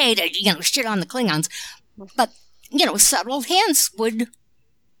 it's okay to, shit on the Klingons. But, subtle hints would,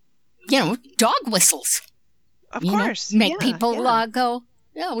 dog whistles. Of course. Make people go,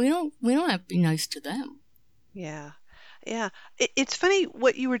 yeah, we don't have to be nice to them. Yeah. Yeah. It's funny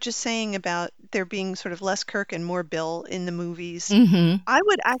what you were just saying about there being sort of less Kirk and more Bill in the movies. I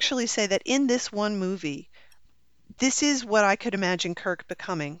would actually say that in this one movie, this is what I could imagine Kirk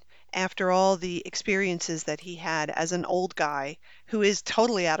becoming after all the experiences that he had as an old guy who is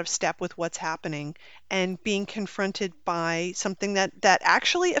totally out of step with what's happening and being confronted by something that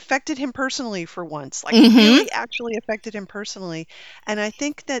actually affected him personally for once, like really actually affected him personally. And I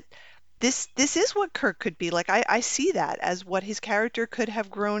think that this is what Kirk could be. Like, I see that as what his character could have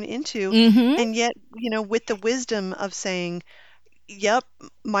grown into. And yet, with the wisdom of saying, yep,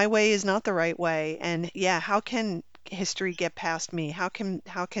 my way is not the right way. And yeah, how can history get past me? How can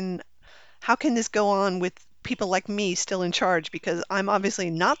this go on with people like me still in charge? Because I'm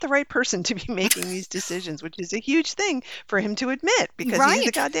obviously not the right person to be making these decisions, which is a huge thing for him to admit because he's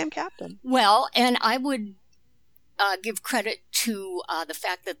the goddamn captain. Well, and I would give credit to the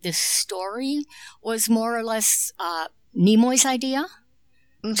fact that this story was more or less Nimoy's idea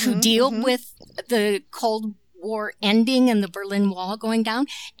to deal with the Cold War ending and the Berlin Wall going down,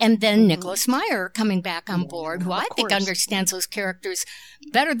 and then Nicholas Meyer coming back on board, who I think understands those characters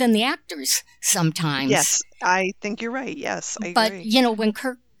better than the actors sometimes. Yes, I think you're right. Yes, I agree. But, when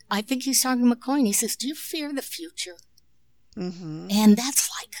Kirk, I think he's talking to McCoy, and he says, do you fear the future? And that's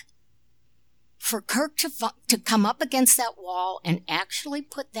like, for Kirk to come up against that wall and actually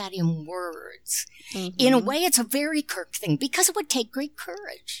put that in words, in a way, it's a very Kirk thing because it would take great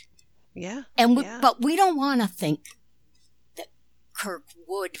courage. Yeah. But we don't want to think that Kirk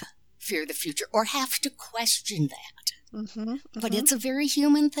would fear the future or have to question that. But it's a very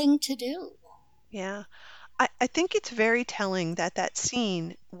human thing to do. Yeah. I think it's very telling that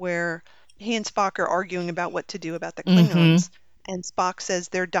scene where he and Spock are arguing about what to do about the Klingons, and Spock says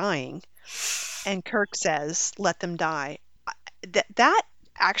they're dying, and Kirk says, let them die. That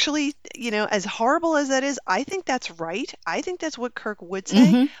actually as horrible as that is, I think that's right. I think that's what Kirk would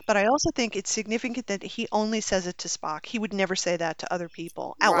say. But I also think it's significant that he only says it to Spock. He would never say that to other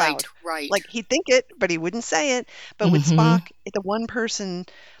people out loud. Right. Like, he'd think it, but he wouldn't say it. But with Spock, the one person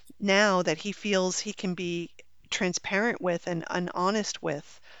now that he feels he can be transparent with and honest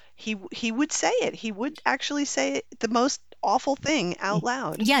with, he would say it. He would actually say it, the most awful thing out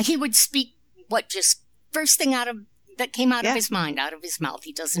loud. Yeah, he would speak just first thing that came out of his mind, out of his mouth.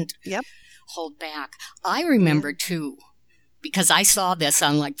 He doesn't hold back. I remember too, because I saw this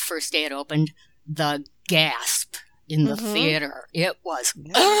on like first day it opened, the gasp in the theater. It was,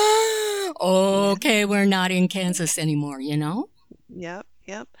 okay, we're not in Kansas anymore,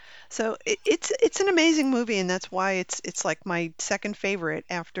 Yep. So it's an amazing movie, and that's why it's like my second favorite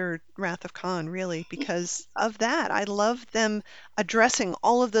after Wrath of Khan, really, because of that. I love them addressing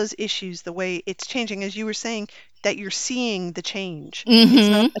all of those issues the way it's changing, as you were saying, that you're seeing the change. It's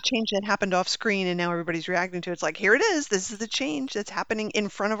not a change that happened off screen and now everybody's reacting to it. It's like, here it is. This is the change that's happening in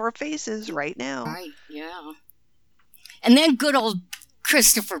front of our faces right now. Right, yeah. And then good old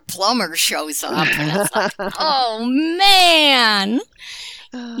Christopher Plummer shows up. And it's like, oh, man.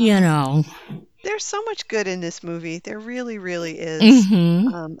 There's so much good in this movie. There really, really is.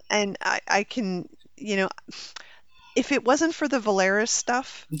 And I can, if it wasn't for the Valeris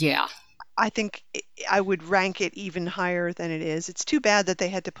stuff, I think I would rank it even higher than it is. It's too bad that they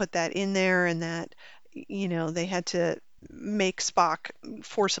had to put that in there and that, they had to make Spock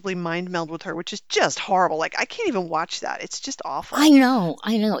forcibly mind meld with her, which is just horrible. Like, I can't even watch that. It's just awful. I know.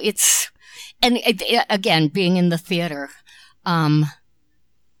 And again, being in the theater, when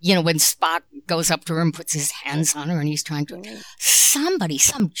Spock goes up to her and puts his hands on her and he's trying to, some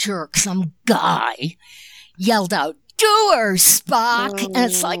jerk, some guy yelled out, "Do her, Spock!" And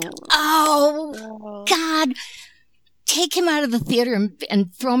it's like, oh, God, take him out of the theater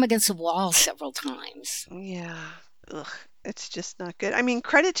and throw him against the wall several times. Yeah. Ugh. It's just not good. I mean,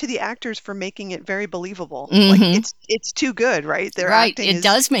 credit to the actors for making it very believable. Like, it's too good, right? Their acting it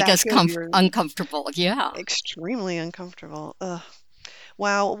does make us uncomfortable. Yeah. Extremely uncomfortable. Ugh.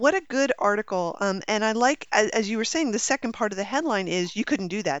 Wow, what a good article. And I like, as you were saying, the second part of the headline is, you couldn't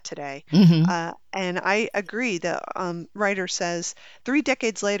do that today. And I agree. The writer says, 3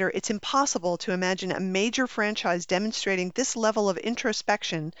 decades later, it's impossible to imagine a major franchise demonstrating this level of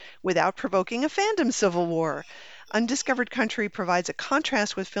introspection without provoking a fandom civil war. Undiscovered Country provides a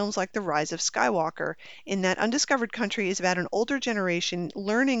contrast with films like The Rise of Skywalker, in that Undiscovered Country is about an older generation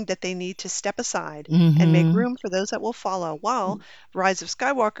learning that they need to step aside and make room for those that will follow, while Rise of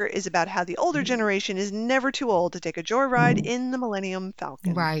Skywalker is about how the older generation is never too old to take a joyride in the Millennium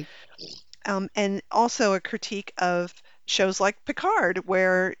Falcon. Right. And also a critique of shows like Picard,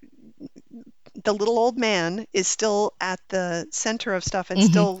 where the little old man is still at the center of stuff and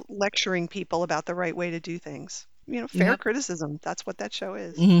still lecturing people about the right way to do things. Fair criticism. That's what that show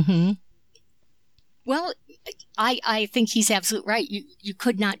is. Well, I think he's absolutely right. You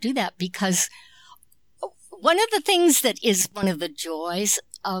could not do that, because one of the things that is one of the joys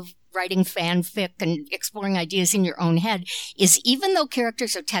of writing fanfic and exploring ideas in your own head is, even though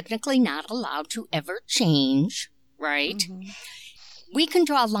characters are technically not allowed to ever change, right? We can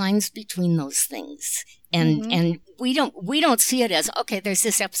draw lines between those things. And we don't see it as, okay, there's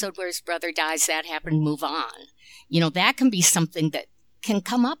this episode where his brother dies, that happened, move on. That can be something that can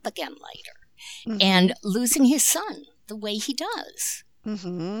come up again later. And losing his son the way he does.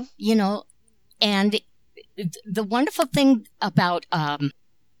 And the wonderful thing about the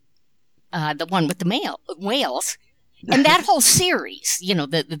one with the whales, and that whole series,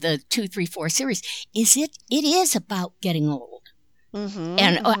 the 2, 3, 4 series, is it is about getting old.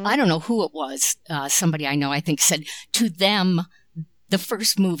 And I don't know who it was, somebody I know, I think, said to them, the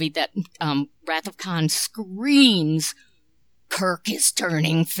first movie that Wrath of Khan screams, Kirk is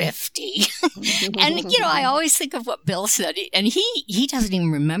turning 50. And, I always think of what Bill said, and he doesn't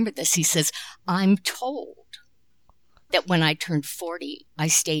even remember this. He says, I'm told that when I turned 40, I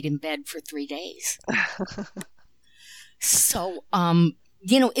stayed in bed for 3 days. So,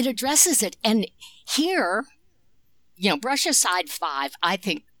 it addresses it. And here, brush aside 5, I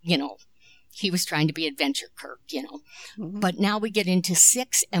think, he was trying to be Adventure Kirk, But now we get into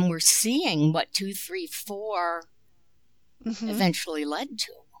 6 and we're seeing what 2, 3, 4 eventually led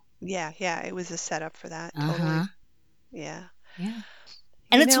to. Yeah, it was a setup for that. Totally. Yeah.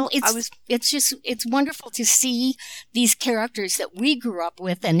 And it's wonderful to see these characters that we grew up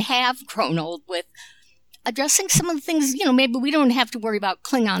with and have grown old with addressing some of the things, maybe we don't have to worry about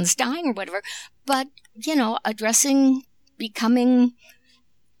Klingons dying or whatever, but, addressing becoming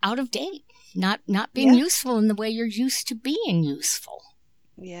out of date, not being useful in the way you're used to being useful.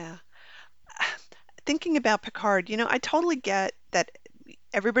 Yeah. thinking about Picard, I totally get that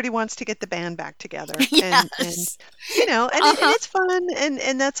everybody wants to get the band back together, and Yes. and Uh-huh. it's fun,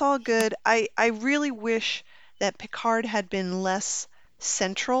 and that's all good. I really wish that Picard had been less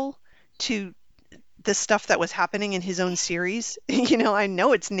central to the stuff that was happening in his own series. I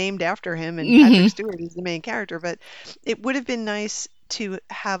know it's named after him and Patrick Hmm. Stewart is the main character, but it would have been nice to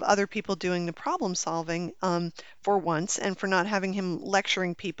have other people doing the problem solving, for once, and for not having him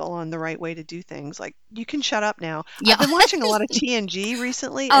lecturing people on the right way to do things. Like, you can shut up now. I've Yeah. been watching a lot of TNG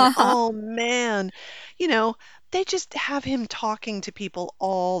recently, and Uh-huh. oh man, you know, they just have him talking to people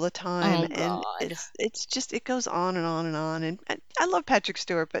all the time, Oh and God. it's just it goes on and on and on. And I love Patrick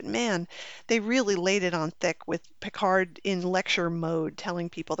Stewart, but man, they really laid it on thick with Picard in lecture mode, telling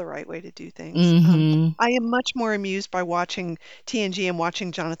people the right way to do things. Hmm. I am much more amused by watching TNG and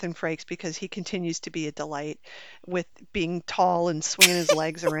watching Jonathan Frakes because he continues to be a delight with being tall and swinging his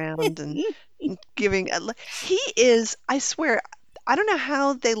legs around and giving. He is, I swear, I don't know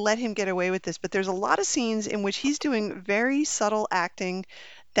how they let him get away with this, but there's a lot of scenes in which he's doing very subtle acting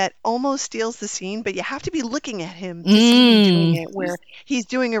that almost steals the scene, but you have to be looking at him to see him doing Mm. it, where he's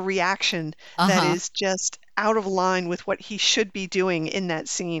doing a reaction that Uh-huh. is just out of line with what he should be doing in that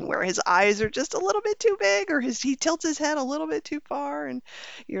scene, where his eyes are just a little bit too big or he tilts his head a little bit too far, and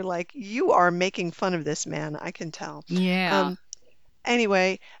you're like, you are making fun of this man, I can tell. Yeah. Um,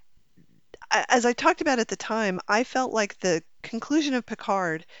 anyway, as I talked about at the time, I felt like the conclusion of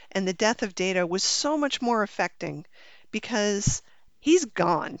Picard and the death of Data was so much more affecting because he's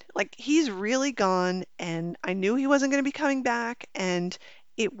gone. Like, he's really gone, and I knew he wasn't going to be coming back. And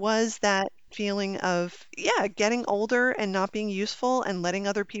it was that feeling of, yeah, getting older and not being useful and letting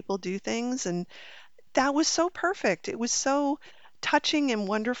other people do things. And that was so perfect. It was so touching and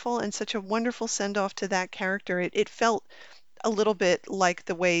wonderful, and such a wonderful send off to that character. It felt a little bit like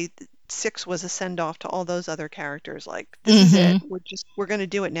the way Six was a send off to all those other characters. Like, this is it. Hmm. We're going to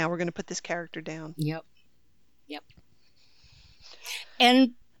do it now. We're going to put this character down. Yep. Yep.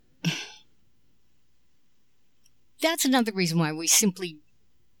 And that's another reason why we simply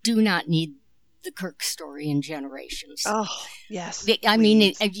do not need the Kirk story in Generations. Oh, yes. I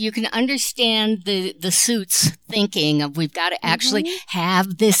mean, Please. you can understand the suits thinking of we've got to actually Mhm.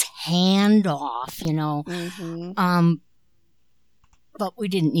 have this handoff, Mhm. But we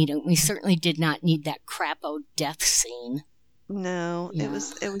didn't need it. We certainly did not need that crapo death scene. No, Yeah.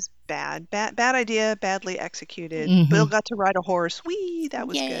 it was bad. Bad idea, badly executed. Bill Hmm. got to ride a horse. Whee, that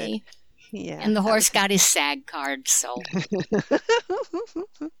was good. Yay. Yeah, And the that horse was got his SAG card, so. good.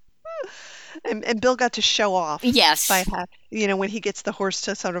 And Bill got to show off Yes. by when he gets the horse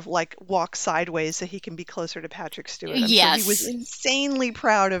to sort of like walk sideways so he can be closer to Patrick Stewart. I'm sure he was Yes. insanely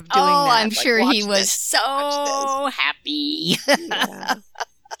proud of doing Oh, that. I'm Like, sure he watch was this, watch so happy. this. Yeah.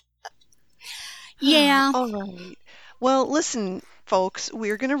 Yeah. All right. Well, listen, folks,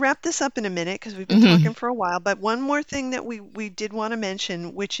 we're going to wrap this up in a minute because we've been Hmm. talking for a while. But one more thing that we did want to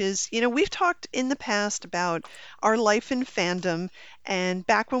mention, which is, we've talked in the past about our life in fandom. And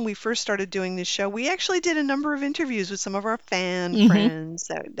back when we first started doing this show, we actually did a number of interviews with some of our fan Hmm. friends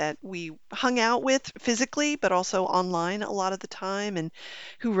that we hung out with physically, but also online a lot of the time, and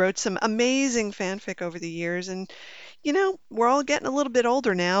who wrote some amazing fanfic over the years. And we're all getting a little bit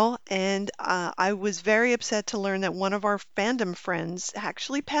older now, and I was very upset to learn that one of our fandom friends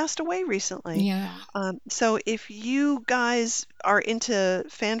actually passed away recently. Yeah. So if you guys are into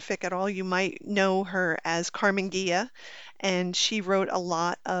fanfic at all, you might know her as Carmen Gia, and she wrote a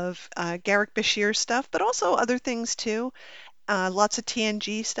lot of Garrick Bashir stuff, but also other things too. Lots of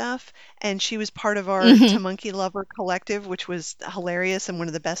TNG stuff, and she was part of our Hmm. To Monkey Lover collective, which was hilarious and one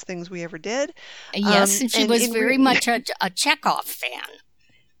of the best things we ever did. Yes, and she And was very much a Chekhov fan.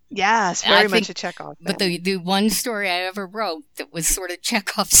 Yes, I very much think, a Chekhov but fan. the one story I ever wrote that was sort of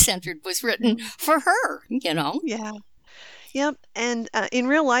Chekhov centered was written for her. Yeah. Yep. And in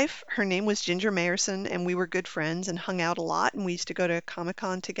real life, her name was Ginger Mayerson, and we were good friends and hung out a lot, and we used to go to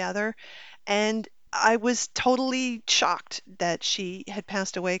Comic-Con together. And I was totally shocked that she had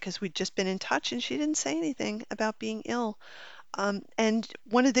passed away because we'd just been in touch, and she didn't say anything about being ill. And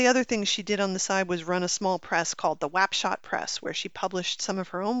one of the other things she did on the side was run a small press called the Wapshot Press, where she published some of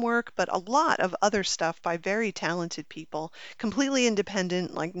her own work, but a lot of other stuff by very talented people, completely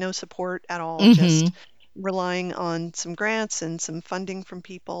independent, like no support at all, Hmm. just relying on some grants and some funding from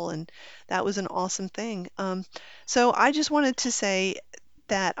people. And that was an awesome thing. So I just wanted to say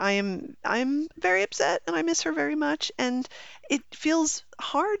that I'm very upset and I miss her very much, and it feels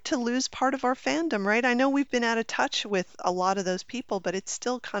hard to lose part of our fandom, right? I know we've been out of touch with a lot of those people, but it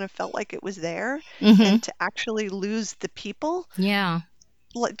still kind of felt like it was there, Hmm. and to actually lose the people, Yeah.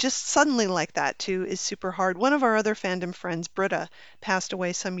 just suddenly like that too is super hard. One of our other fandom friends, Britta, passed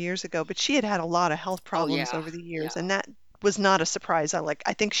away some years ago, but she had had a lot of health Oh, problems yeah. over the years, Yeah. and that was not a surprise.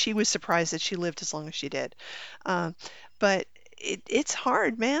 I think she was surprised that she lived as long as she did. Um, but it's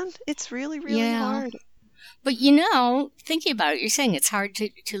hard, man. It's really, really Yeah. hard. But thinking about it, you're saying it's hard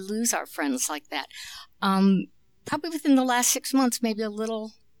to lose our friends like that. Probably within the last 6 months, maybe a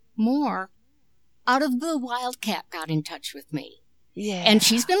little more, Out of Blue Wildcat got in touch with me. Yeah. And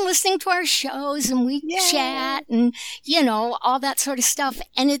she's been listening to our shows and we Yay. chat and, all that sort of stuff.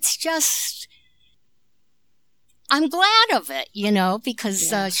 And it's just, I'm glad of it,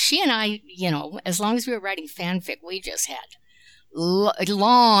 because Yeah. she and I, as long as we were writing fanfic, we just had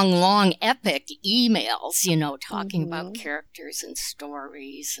long, long, epic emails, talking about characters and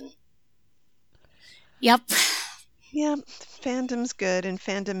stories. And yep. Yeah, fandom's good, and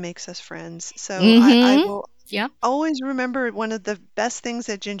fandom makes us friends. So I Mm-hmm. will Yep. always remember one of the best things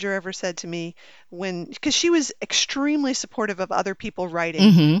that Ginger ever said to me because she was extremely supportive of other people writing,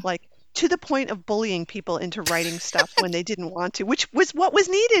 Mm-hmm. like to the point of bullying people into writing stuff when they didn't want to, which was what was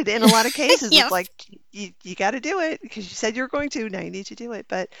needed in a lot of cases. Yep. It's like you got to do it because you said you were going to. Now you need to do it.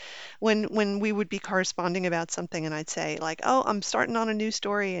 But when we would be corresponding about something, and I'd say like, "Oh, I'm starting on a new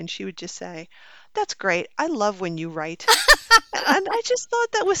story," and she would just say, "That's great. I love when you write." And I just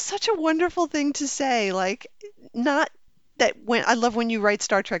thought that was such a wonderful thing to say. Like, not that when I love when you write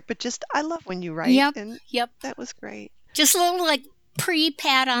Star Trek, but just I love when you write. Yep. And Yep. that was great. Just a little like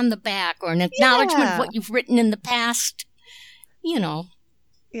pre-pat on the back or an acknowledgement of Yeah. what you've written in the past,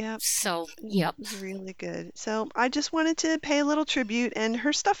 Yeah. So, It yep. was really good. So I just wanted to pay a little tribute, and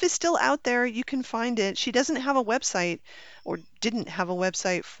her stuff is still out there. You can find it. She doesn't have a website, or didn't have a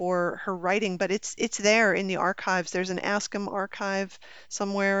website for her writing, but it's there in the archives. There's an Ask 'em archive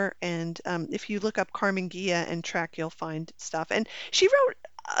somewhere, and if you look up Carmen Gia and Trek, you'll find stuff. And she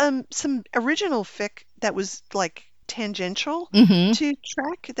wrote some original fic that was like tangential Mm-hmm. to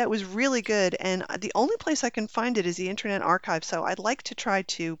Trek that was really good, and the only place I can find it is the Internet Archive. So I'd like to try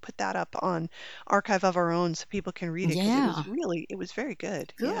to put that up on Archive of Our Own so people can read it because Yeah. it was very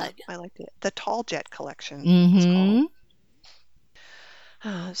good. Yeah, Good. I liked it. The Tall Jet Collection was Mm-hmm.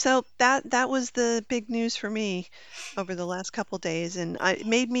 called. So that was the big news for me over the last couple days, and it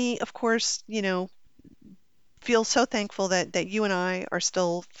made me, of course, feel so thankful that you and I are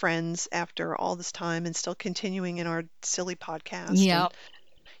still friends after all this time and still continuing in our silly podcast. Yep.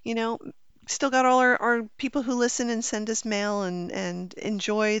 And, still got all our people who listen and send us mail and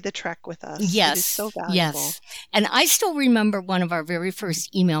enjoy the trek with us. It is Yes. so valuable. Yes. And I still remember one of our very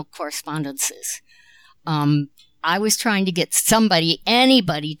first email correspondences. I was trying to get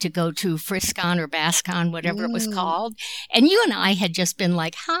anybody to go to FriskCon or BassCon, whatever it was called. And you and I had just been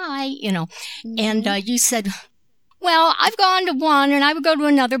like, hi, and you said, well, I've gone to one and I would go to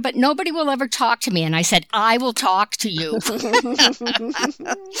another, but nobody will ever talk to me. And I said, I will talk to you.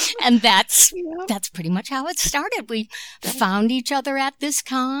 And that's pretty much how it started. We found each other at this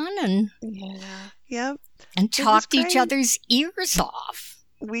con and Yep. and talked each great. other's ears off.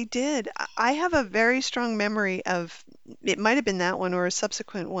 We did. I have a very strong memory of, it might have been that one or a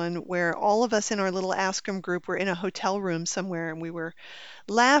subsequent one, where all of us in our little Ask 'em group were in a hotel room somewhere and we were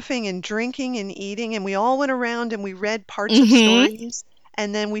laughing and drinking and eating, and we all went around and we read parts of stories.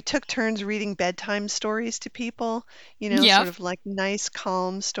 And then we took turns reading bedtime stories to people, Yep. sort of like nice,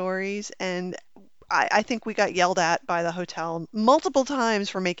 calm stories. And I think we got yelled at by the hotel multiple times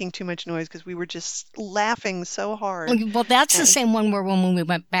for making too much noise because we were just laughing so hard. Well, that's the And same one where when we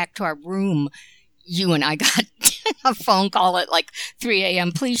went back to our room, you and I got a phone call at like 3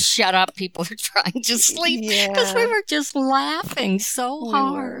 a.m. Please shut up. People are trying to sleep because we yeah, were just laughing so we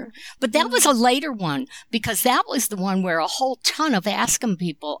hard. were. But that was a later one because that was the one where a whole ton of Ask 'em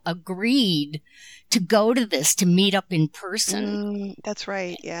people agreed to go to this, to meet up in person. That's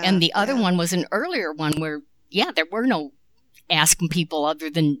right. Yeah. And the other yeah. one was an earlier one where, there were no Ask 'em people other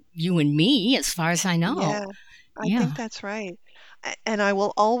than you and me, as far as I know. Yeah, I Yeah. think that's right. And I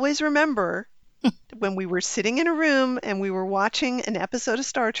will always remember when we were sitting in a room and we were watching an episode of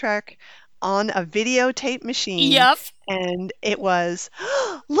Star Trek on a videotape machine, Yep. and it was,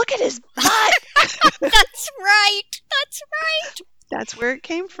 look at his butt. That's right. That's right. That's where it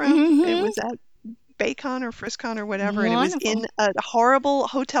came from. It Mhm. was at Baycon or FriskCon or whatever, and it was in Wonderful. a horrible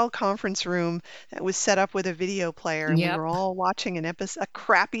hotel conference room that was set up with a video player, and we Yep. were all watching a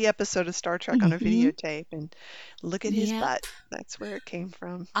crappy episode of Star Trek on a Mhm. videotape, and look at his Yep. butt. That's where it came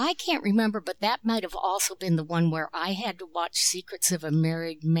from. I can't remember, but that might have also been the one where I had to watch Secrets of a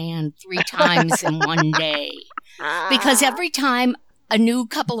Married Man 3 times in one day. Because every time a new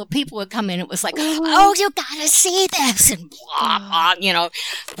couple of people would come in, it was like, oh, you gotta see this, and blah, blah, you know,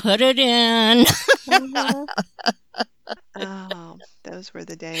 put it in. Oh, those were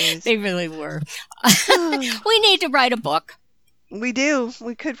the days. They really were. We need to write a book. We do.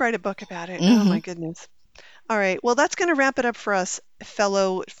 We could write a book about it. Oh my goodness. All right. Well, that's going to wrap it up for us,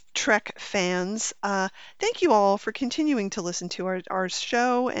 fellow Trek fans. Thank you all for continuing to listen to our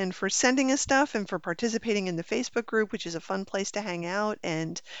show, and for sending us stuff, and for participating in the Facebook group, which is a fun place to hang out.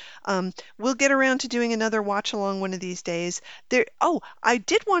 And we'll get around to doing another watch along one of these days. I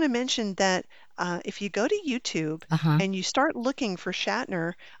did want to mention that if you go to YouTube and you start looking for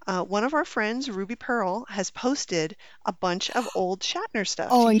Shatner, one of our friends, Ruby Pearl, has posted a bunch of old Shatner stuff.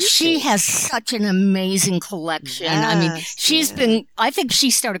 Oh, and she has such an amazing collection. I mean, I think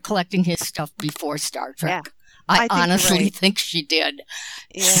she started collecting his stuff before Star Trek. Yeah, I honestly think she did.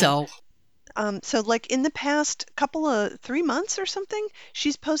 Yeah. So like in the past couple of 3 months or something,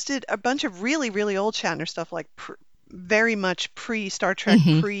 she's posted a bunch of really, really old Shatner stuff, like very much pre-Star Trek,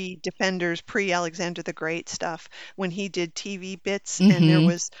 pre-Defenders, pre-Alexander the Great stuff, when he did TV bits. And there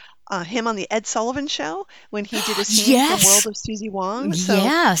was him on the Ed Sullivan Show when he did a scene from World of Susie Wong. So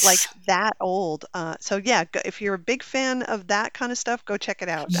like that old. So yeah, if you're a big fan of that kind of stuff, go check it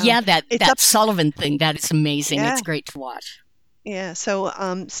out. That Sullivan thing, that is amazing. Yeah. It's great to watch. Yeah, so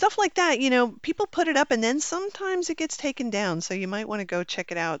stuff like that, people put it up and then sometimes it gets taken down. So you might want to go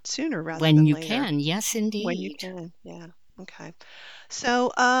check it out sooner rather than later. When you can, yes, indeed. When you can, yeah. Okay.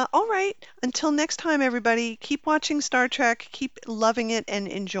 So, all right. Until next time, everybody, keep watching Star Trek, keep loving it and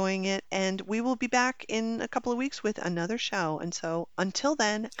enjoying it, and we will be back in a couple of weeks with another show. And so, until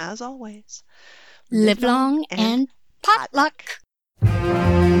then, as always, live long and potluck.